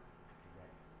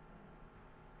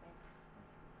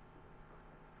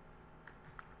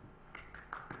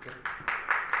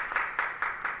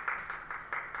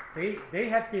 Amen. They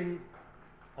have been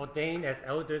ordained as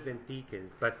elders and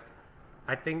deacons, but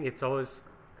I think it's always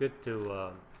good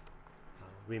to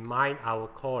remind our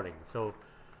calling. So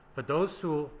for those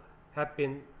who have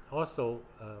been also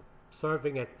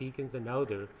serving as deacons and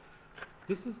elders,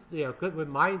 this is a good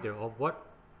reminder of what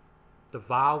the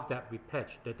vow that we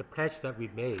pledged, the pledge that we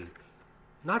made,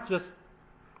 not just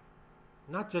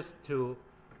to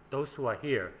those who are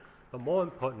here, but more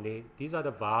importantly, these are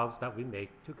the vows that we make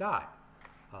to God.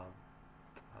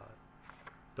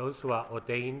 Those who are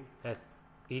ordained as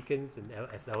deacons and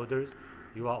as elders,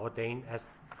 you are ordained as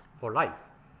for life,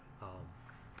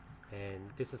 and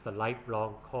this is a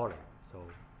lifelong calling. So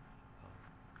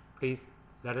please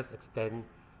let us extend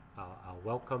our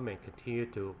welcome and continue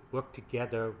to work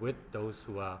together with those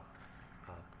who are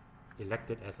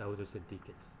elected as elders and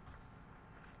deacons.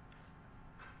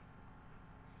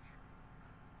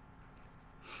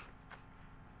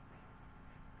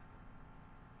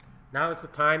 Now is the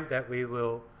time that we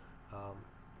will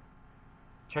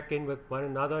check in with one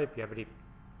another. If you have any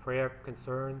prayer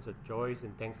concerns or joys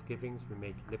and thanksgivings, we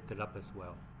may lift it up as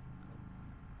well.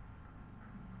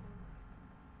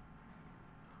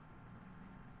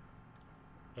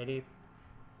 Any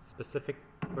specific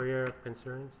prayer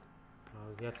concerns?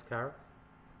 Yes, Carol?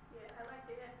 Yeah, I'd like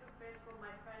to ask a prayer for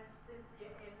my friend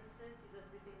Cynthia Anderson. She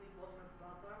just recently lost her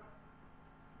brother.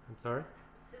 I'm sorry?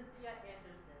 Cynthia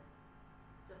Anderson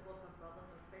just lost her brother,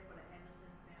 so pray for the Anderson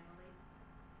family.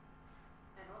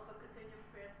 And also continue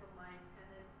prayers for my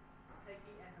tenant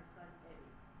Peggy and her son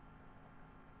Eddie.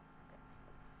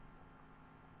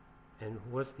 And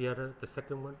what's the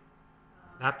second one?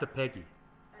 After Peggy.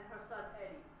 And her son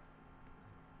Eddie.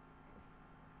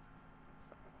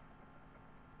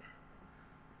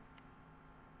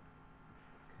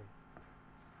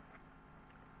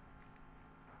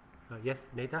 Yes,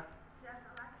 Neta? Yes,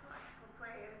 I'd like to ask for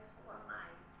prayers for my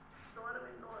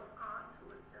daughter-in-law's aunt who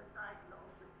was just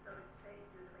diagnosed with third stage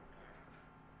uterine cancer.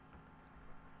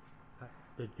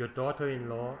 Your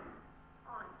daughter-in-law,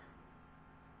 Aunt.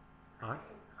 aunt, Aunt,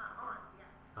 yes.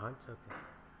 aunt, okay.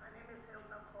 Her name is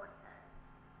Hilda Cortez.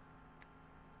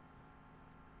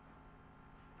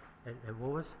 And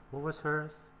what was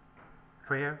her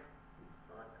prayer?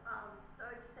 But,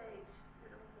 third stage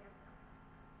uterine cancer.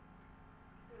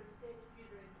 Third stage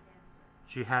uterine cancer.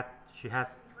 She has. She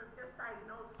was just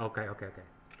diagnosed. Okay.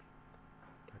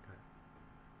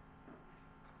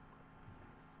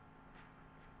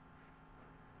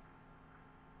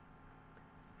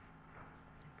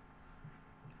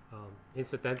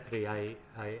 Incidentally, I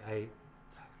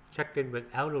checked in with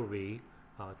Ellery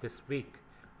this week.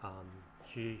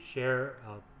 She shared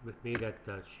with me that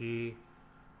she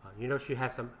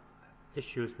has some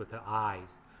issues with her eyes.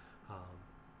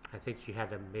 I think she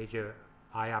had a major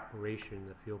eye operation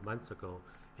a few months ago,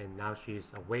 and now she's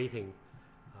awaiting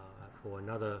for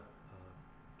another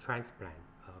transplant,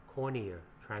 cornea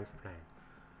transplant.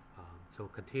 So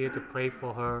continue to pray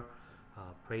for her.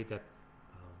 Pray that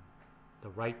the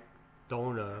right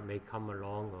donor may come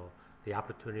along, or the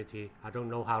opportunity. I don't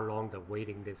know how long the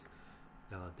waiting list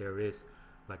there is,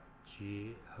 but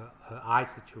her eye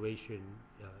situation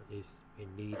is in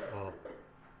need of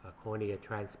a cornea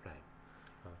transplant.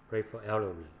 Pray for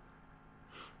Ellery.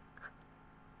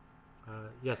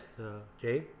 Yes,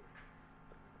 Jay? Can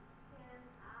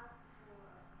ask for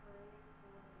a prayer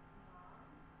for his mom.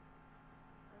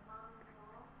 My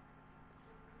mom-in-law,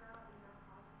 she's now in the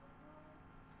hospital.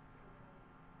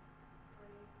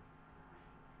 Pray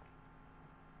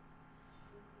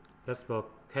That's for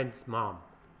Ken's mom.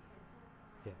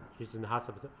 Yeah, she's in the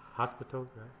hospital,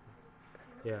 right?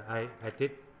 Yeah, I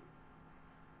did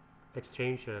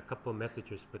exchange a couple of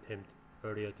messages with him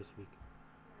earlier this week.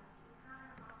 she's now in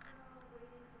the hospital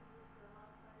waiting to move to a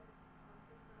hospice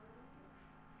facility.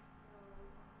 So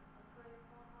I pray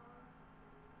for her.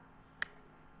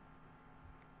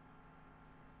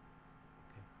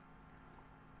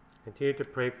 Continue to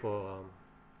pray for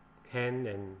Ken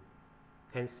and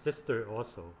Ken's sister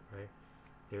also, right?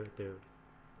 They're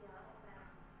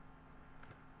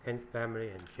Ken's family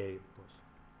and Jay, of course.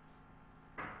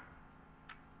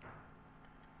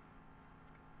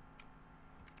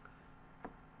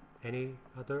 Any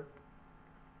other?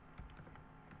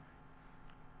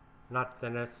 Not,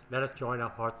 then let us join our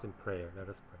hearts in prayer. Let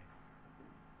us pray.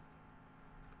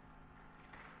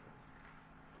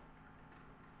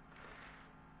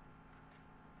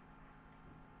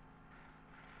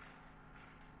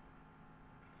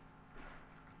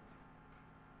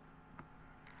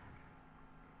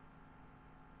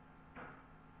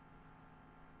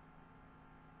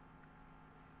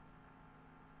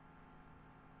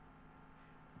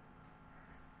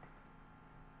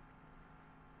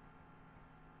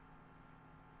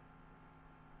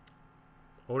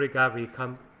 Holy God, we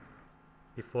come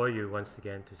before you once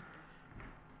again to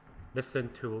listen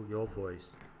to your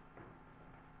voice.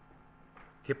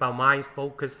 Keep our minds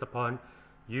focused upon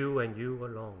you and you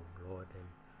alone, Lord,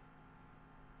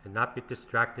 and not be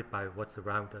distracted by what's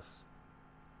around us.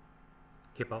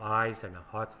 Keep our eyes and our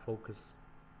hearts focused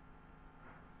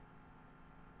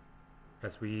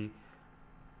as the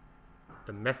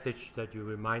message that you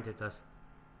reminded us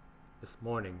this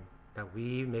morning, that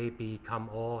we may become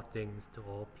all things to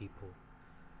all people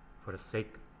for the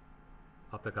sake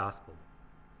of the gospel.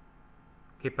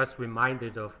 Keep us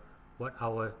reminded of what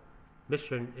our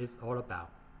mission is all about,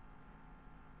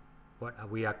 what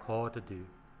we are called to do,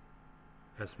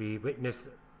 as we witness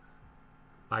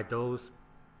by those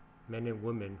men and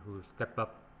women who step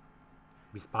up,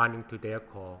 responding to their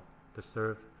call to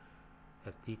serve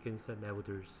as deacons and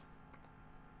elders.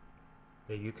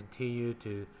 May you continue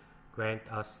to grant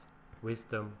us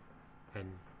wisdom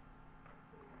and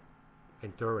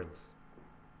endurance.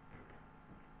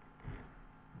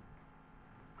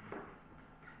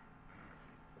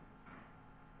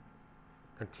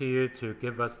 Continue to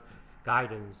give us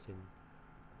guidance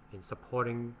in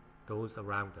supporting those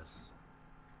around us.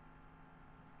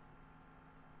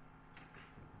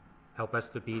 Help us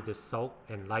to be the salt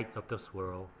and light of this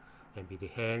world and be the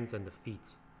hands and the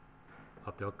feet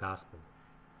of your gospel.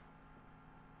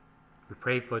 We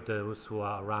pray for those who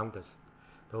are around us,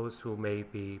 those who may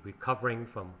be recovering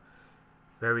from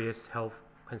various health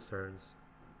concerns.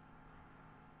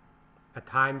 At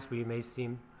times we may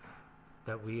seem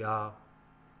that we are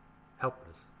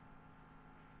helpless,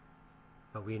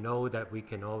 but we know that we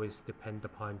can always depend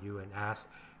upon you and ask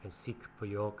and seek for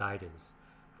your guidance,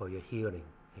 for your healing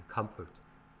and comfort.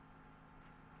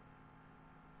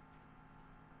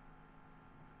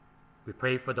 We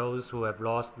pray for those who have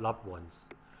lost loved ones,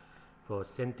 for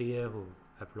Cynthia, who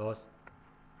have lost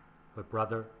her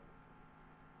brother,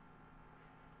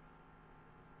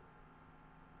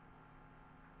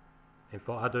 and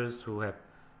for others who have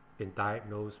been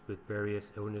diagnosed with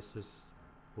various illnesses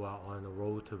who are on the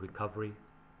road to recovery.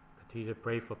 Continue to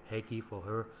pray for Peggy for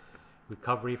her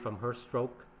recovery from her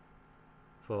stroke,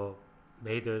 for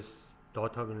Mader's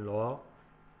daughter-in-law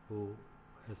who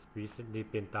has recently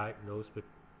been diagnosed with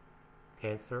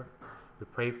cancer. We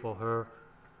pray for her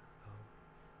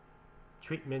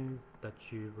treatment that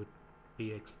she would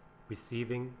be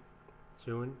receiving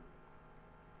soon.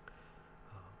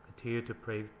 Continue to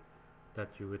pray that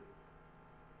you would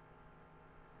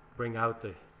bring out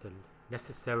the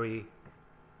necessary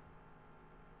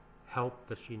help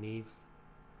that she needs.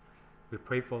 We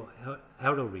pray for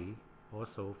Ellery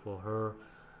also for her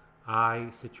eye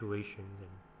situation, and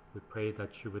we pray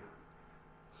that she would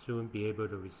soon be able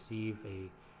to receive a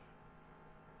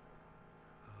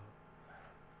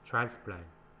transplant,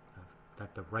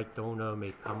 that the right donor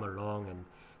may come along and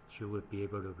she would be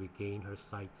able to regain her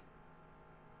sight.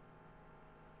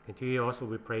 Continue also,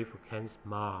 we pray for Ken's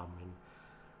mom and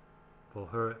for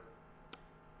her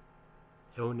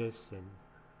illness and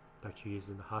that she is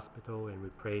in the hospital, and we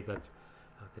pray that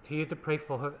continue to pray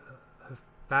for her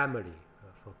family,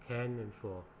 for Ken and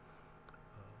for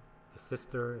the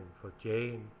sister and for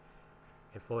Jay and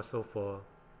also for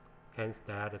Ken's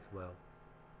dad as well.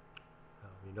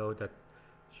 We know that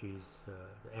she's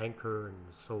the anchor and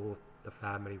the soul of the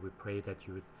family. We pray that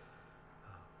you would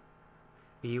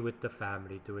be with the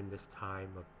family during this time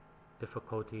of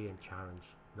difficulty and challenge,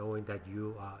 knowing that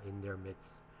you are in their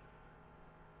midst,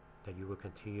 that you will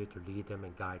continue to lead them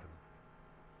and guide them.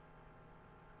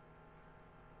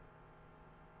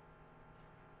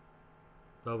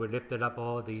 Lord, we lifted up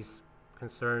all these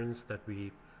concerns that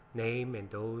we name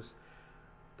and those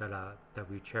that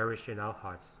we cherish in our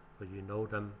hearts, for you know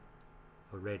them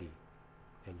already,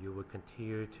 and you will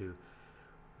continue to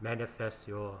manifest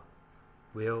your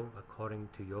will according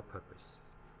to your purpose.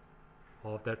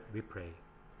 All of that we pray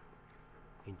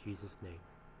in Jesus' name.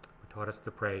 You taught us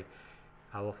to pray,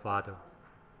 Our Father,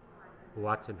 who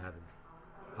art in heaven,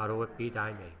 hallowed be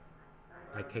thy name.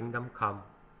 Thy kingdom come,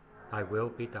 thy will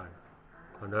be done,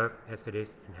 on earth as it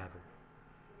is in heaven.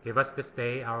 Give us this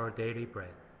day our daily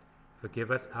bread.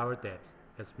 Forgive us our debts,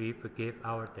 as we forgive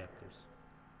our debtors.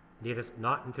 Lead us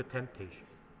not into temptation,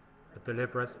 but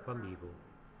deliver us from evil.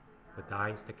 For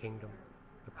thine is the kingdom,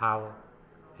 the power,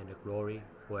 and the glory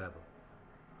forever.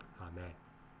 Amen.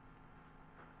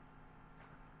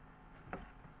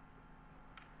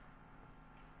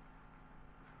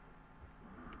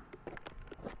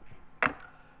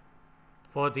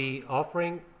 For the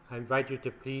offering, I invite you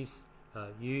to please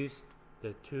use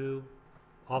the two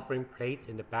offering plates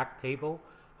in the back table.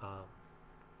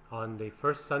 On the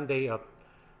first Sunday of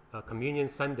Communion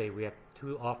Sunday, we have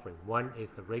two offerings. One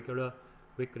is the regular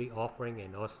weekly offering,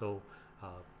 and also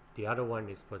the other one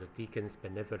is for the Deacon's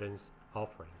Benevolence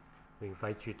offering. We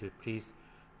invite you to please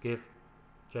give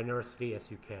generously as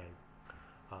you can.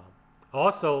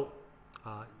 Also,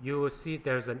 you will see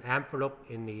there's an envelope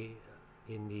in the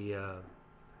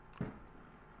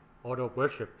order of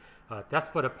worship. That's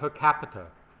for the per capita.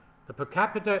 The per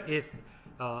capita is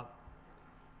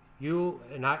you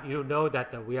know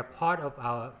that we are part of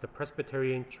the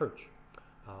Presbyterian Church.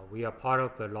 We are part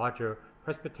of the larger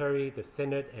presbytery, the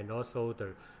synod, and also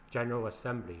the General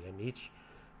Assembly. And each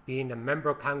being a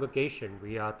member congregation,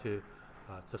 we are to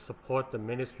support the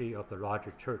ministry of the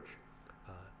larger church.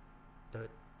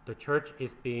 The church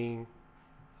is being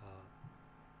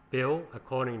built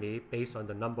accordingly based on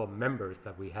the number of members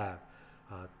that we have.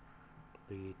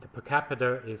 The per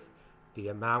capita is the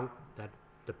amount that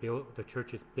the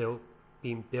church is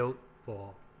being built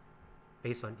for,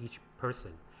 based on each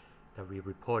person that we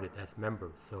reported as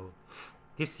members. So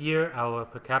this year our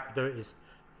per capita is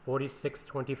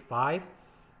 $46.25.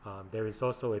 There is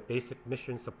also a basic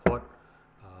mission support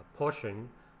portion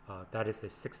that is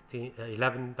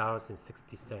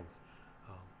 $11.60.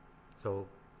 So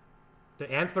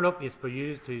the envelope is for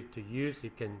you to use.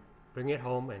 You can bring it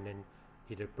home and then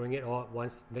either bring it all at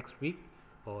once next week,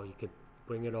 or you can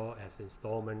bring it all as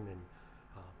installment. And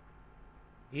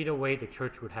either way, the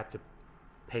church would have to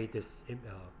pay this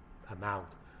amount.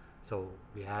 So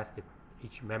we ask that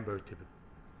each member to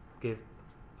give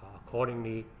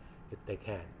accordingly if they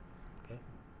can. Okay.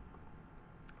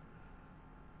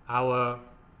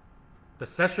 The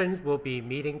sessions will be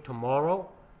meeting tomorrow.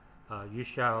 You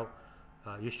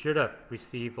should have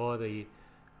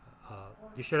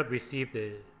received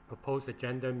the proposed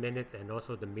agenda minutes and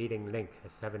also the meeting link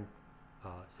at 7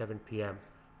 p.m.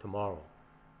 tomorrow.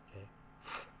 Okay.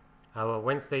 Our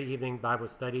Wednesday evening Bible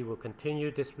study will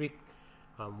continue this week.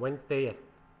 Wednesday at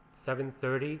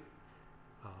 7:30.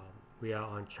 We are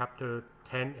on chapter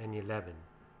 10 and 11.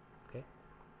 Okay.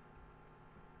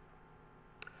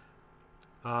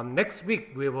 Next week,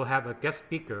 we will have a guest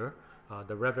speaker.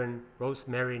 The Reverend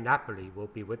Rosemary Napoli will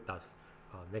be with us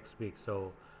next week.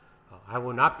 So I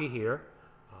will not be here.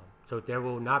 So there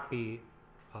will not be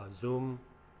Zoom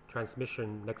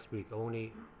transmission next week,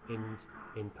 only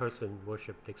in-person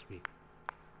worship next week.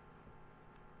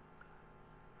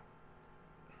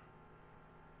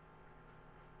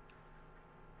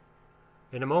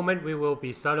 In a moment, we will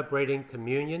be celebrating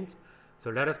communion. So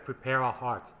let us prepare our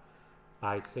hearts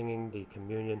by singing the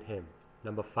communion hymn.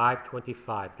 Number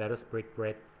 525, let us break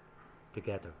bread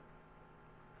together.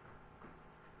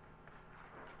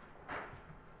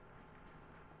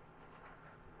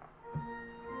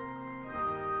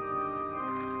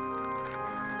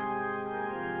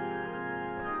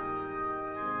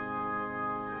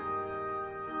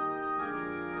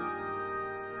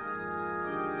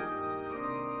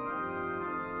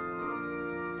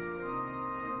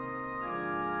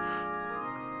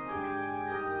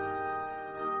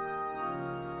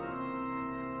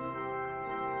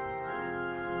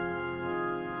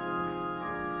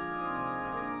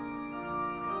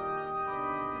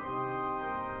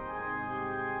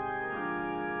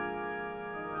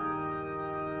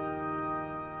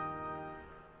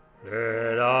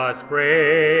 Let us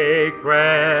break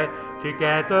bread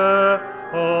together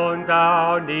on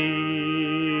our knees.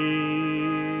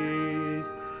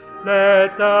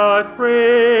 Let us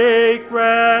break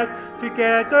bread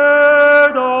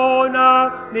together on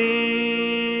our knees.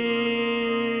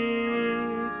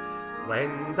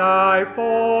 When I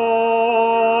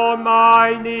fall on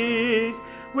my knees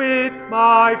with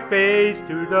my face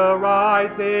to the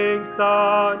rising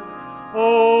sun,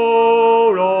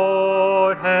 O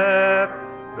Lord, have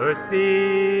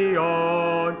mercy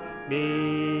on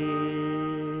me.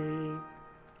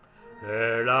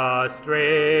 Let us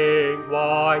drink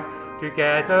wine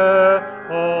together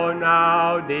on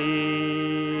our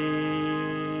knees.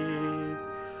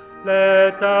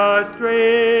 Let us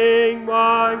drink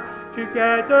wine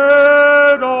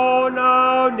together on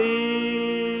our knees.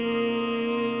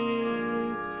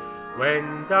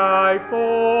 When I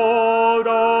fall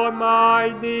on my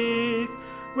knees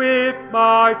with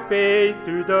my face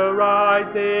to the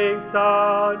rising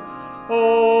sun,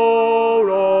 O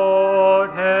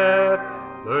Lord, have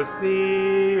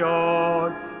mercy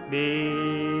on me.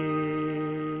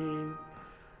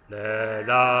 Let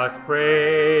us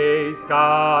praise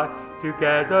God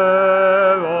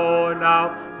together on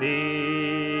our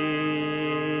knees.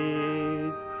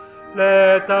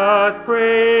 Let us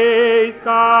praise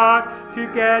God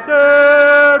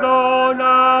together on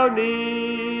our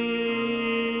knees.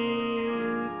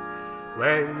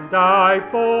 When I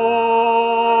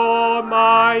fall on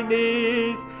my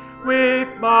knees with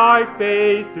my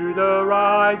face to the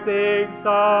rising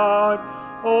sun,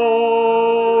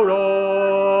 O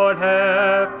Lord,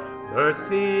 have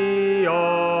mercy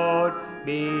on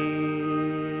me.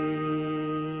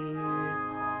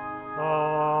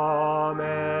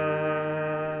 Amen.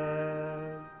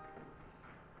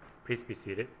 Please be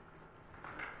seated.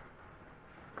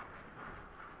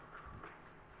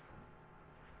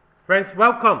 Friends,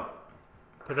 welcome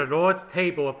to the Lord's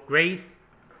table of grace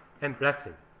and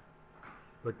blessing,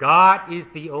 where God is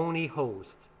the only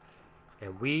host,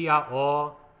 and we are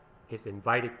all His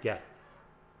invited guests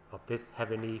of this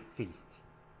heavenly feast.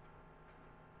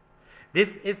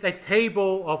 This is a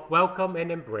table of welcome and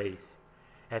embrace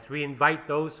as we invite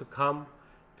those who come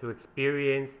to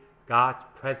experience God's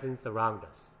presence around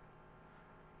us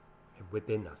and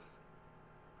within us.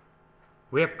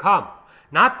 We have come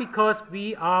not because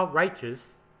we are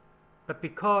righteous, but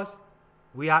because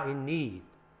we are in need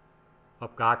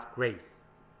of God's grace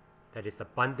that is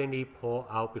abundantly poured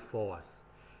out before us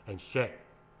and shed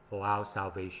for our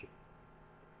salvation.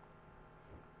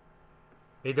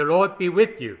 May the Lord be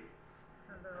with you.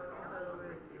 And also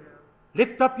with you.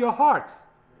 Lift up your hearts.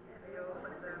 And we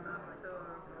open them up to our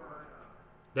Lord.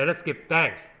 Let us give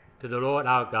thanks to the Lord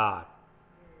our God.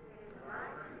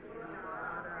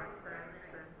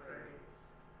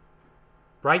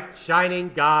 Bright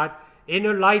shining God,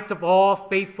 inner light of all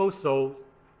faithful souls,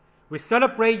 we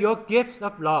celebrate your gifts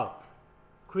of love,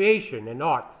 creation, and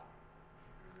art.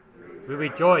 We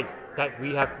rejoice that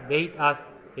we have made us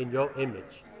in your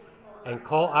image and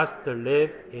call us to live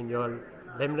in your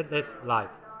limitless life.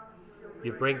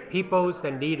 You bring peoples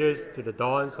and leaders to the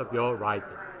dawns of your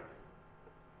rising.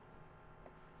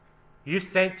 You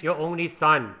sent your only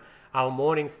Son, our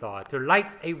morning star, to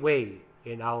light a way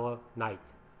in our night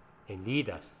and lead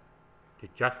us to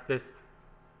justice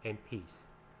and peace.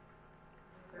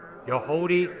 Your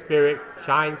Holy Spirit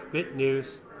shines good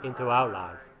news into our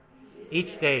lives.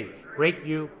 Each day, great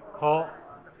you call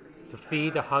to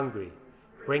feed the hungry,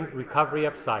 bring recovery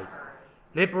of sight,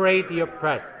 liberate the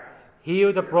oppressed,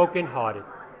 heal the brokenhearted,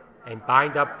 and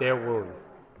bind up their wounds,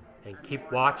 and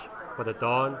keep watch for the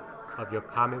dawn of your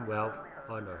commonwealth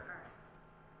on earth.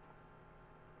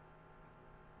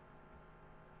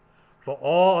 For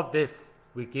all of this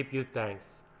we give you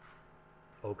thanks,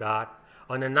 O God.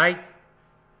 On the night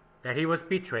that he was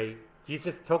betrayed,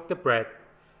 Jesus took the bread,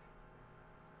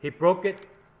 he broke it,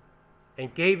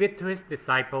 and gave it to his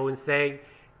disciples, and saying,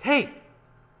 "Take,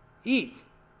 eat.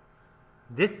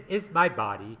 This is my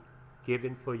body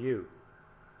given for you.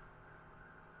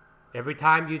 Every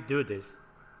time you do this,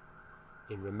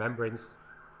 in remembrance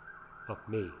of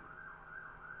me."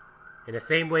 In the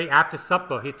same way, after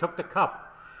supper, he took the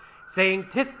cup, saying,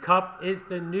 "This cup is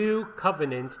the new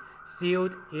covenant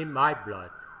sealed in my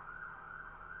blood,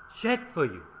 shed for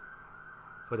you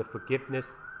for the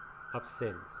forgiveness of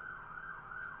sins.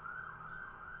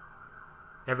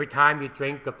 Every time you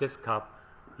drink of this cup,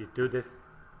 you do this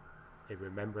in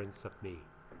remembrance of me."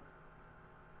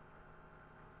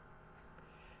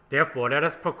 Therefore, let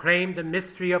us proclaim the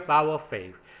mystery of our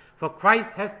faith. For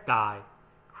Christ has died,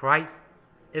 Christ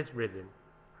is risen,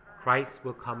 Christ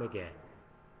will come again.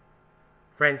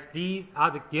 Friends, these are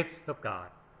the gifts of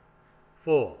God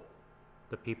for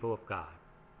the people of God.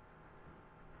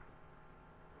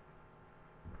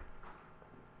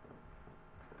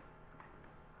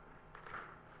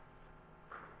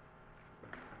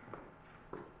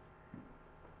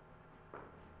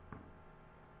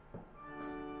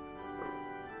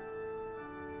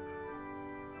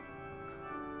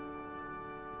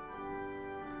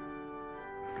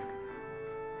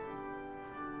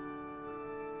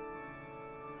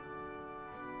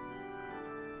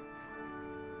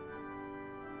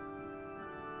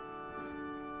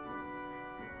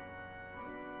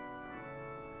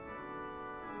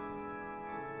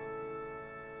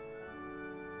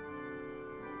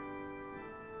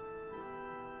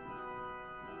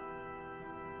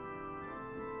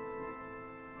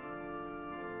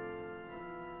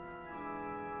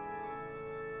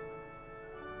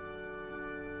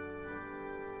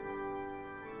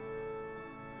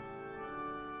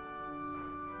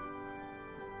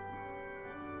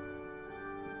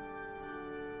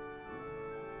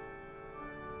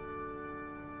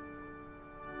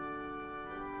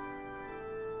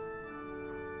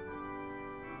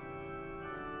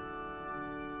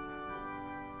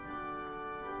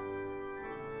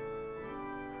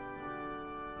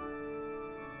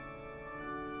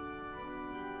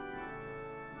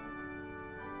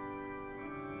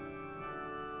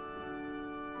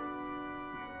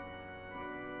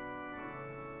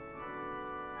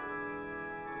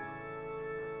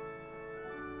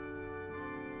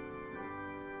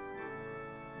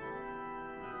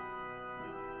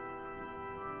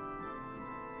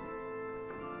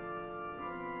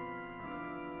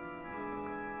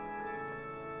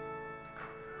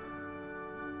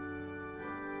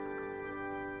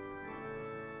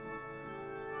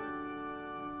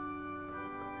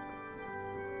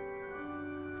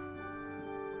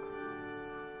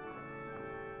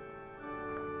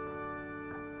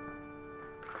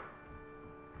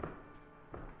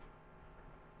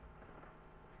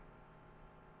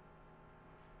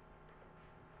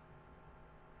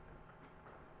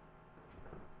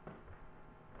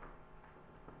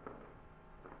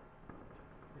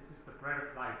 The bread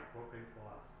of life broken for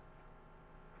us.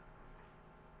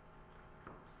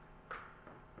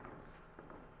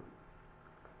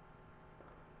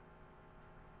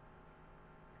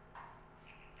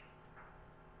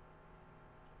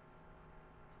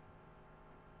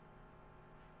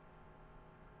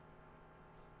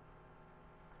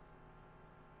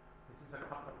 This is a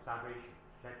cup of salvation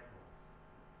shed for us.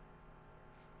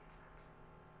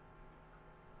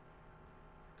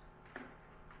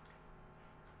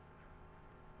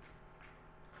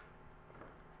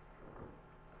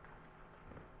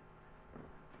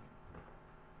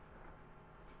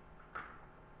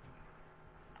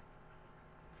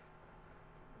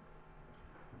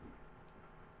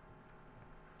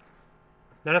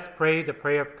 Let us pray the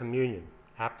prayer of communion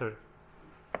after.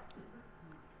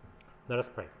 Let us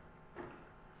pray.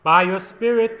 By your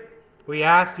Spirit, we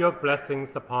ask your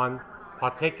blessings upon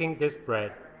partaking this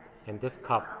bread and this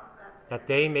cup, that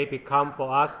they may become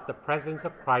for us the presence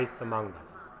of Christ among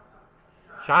us.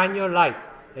 Shine your light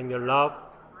and your love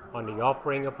on the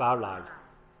offering of our lives.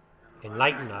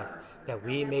 Enlighten us that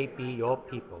we may be your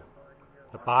people,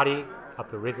 the body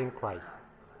of the risen Christ,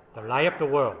 the light of the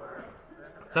world,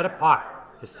 set apart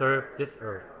to serve this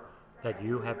earth that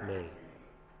you have made.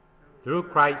 Through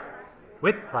Christ,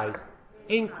 with Christ,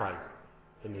 in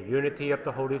the unity of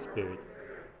the Holy Spirit,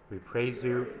 We praise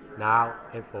you now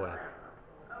and forever.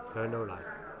 Eternal life.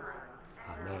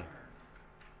 Amen.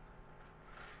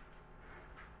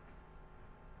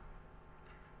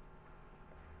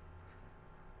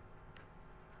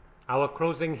 Our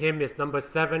closing hymn is number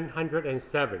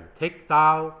 707. Take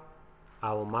thou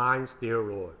our minds, dear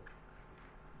Lord.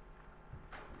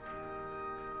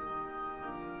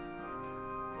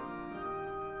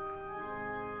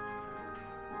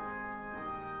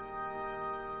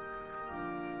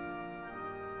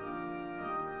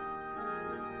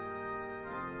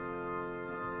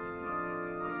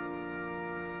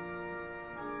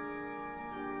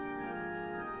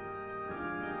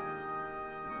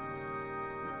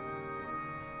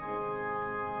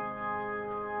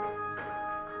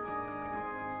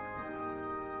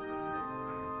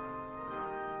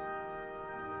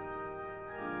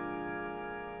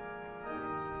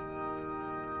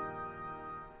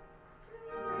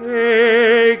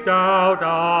 Take thou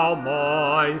our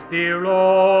minds, dear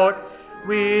Lord,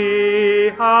 we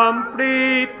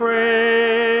humbly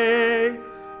pray.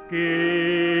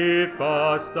 Give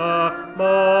us the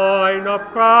mind of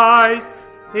Christ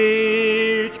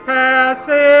each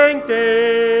passing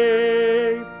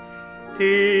day.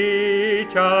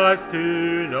 Teach us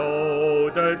to know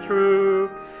the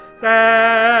truth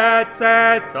that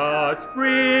sets us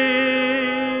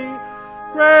free.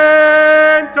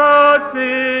 Grant us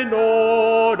in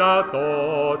all our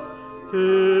thoughts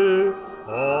to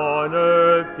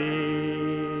honor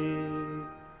thee.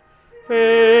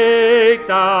 Take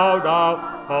thou our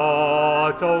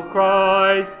hearts, O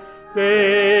Christ,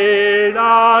 they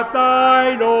are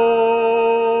thine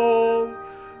own.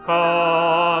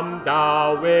 Come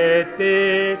thou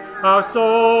within our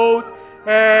souls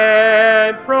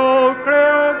and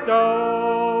proclaim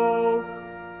thou.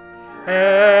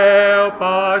 Help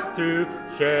us to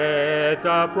shed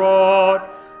abroad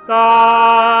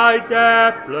thy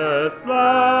deathless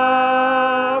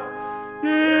love.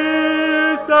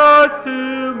 Use us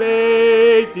to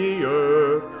make the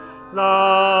earth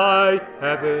like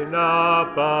heaven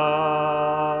above.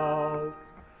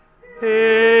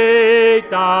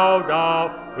 Take thou our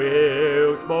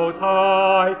wills most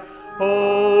high,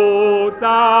 hold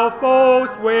thou full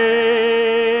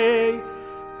sway.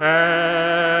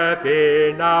 Have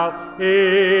in our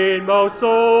inmost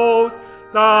souls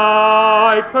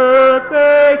thy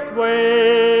perfect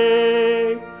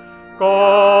way.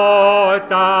 Guard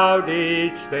thou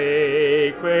each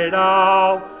sacred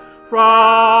hour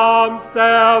from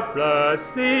selfless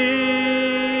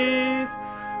seas.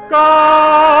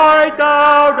 Guide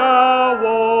thou our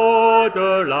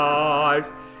water lives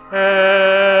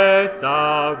as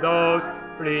thou dost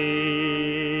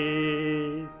please.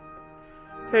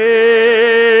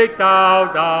 Take thou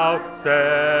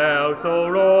ourselves, O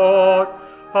Lord,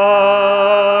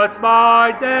 hearts,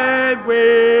 mind, and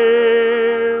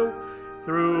will.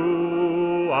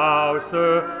 Through our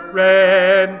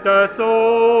surrender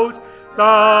souls,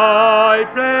 thy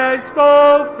plans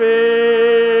fulfill.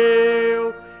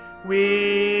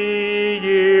 We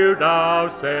yield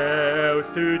ourselves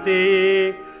to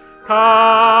thee,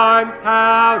 kind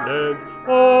talents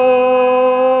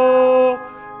all.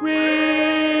 We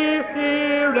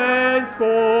hear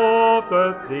henceforth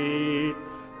the plea,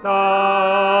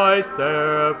 thy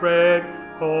servant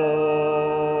call.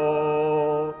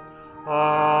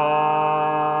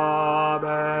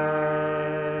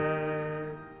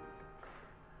 Amen.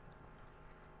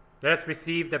 Let's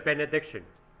receive the benediction.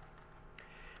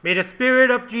 May the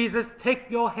Spirit of Jesus take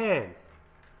your hands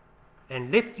and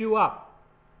lift you up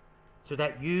so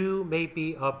that you may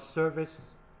be of service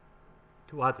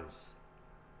to others.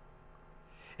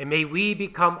 And may we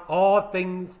become all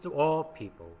things to all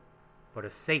people for the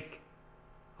sake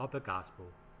of the gospel,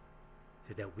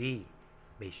 so that we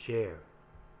may share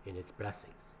in its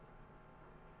blessings.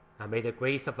 Now may the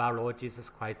grace of our Lord Jesus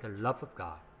Christ, the love of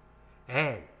God,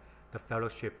 and the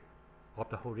fellowship of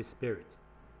the Holy Spirit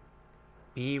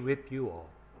be with you all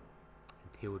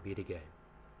until we meet again.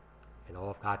 And all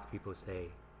of God's people say,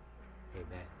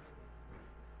 Amen.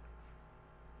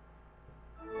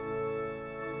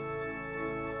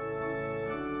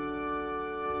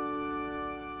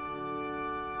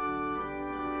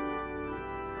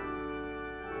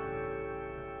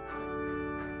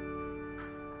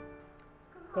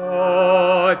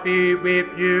 God be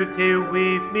with you till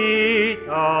we meet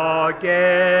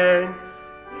again.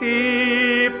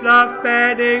 Keep love's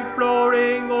banner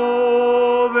flowing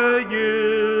over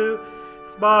you.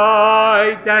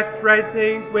 Smile that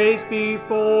strengthening grace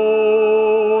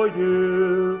before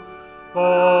you.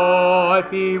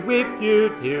 God be with you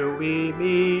till we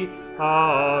meet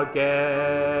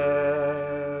again.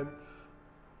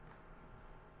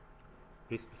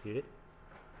 Please be seated.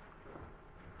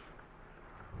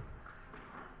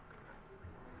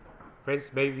 Friends,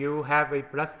 may you have a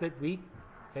blessed week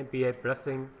and be a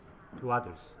blessing to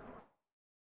others.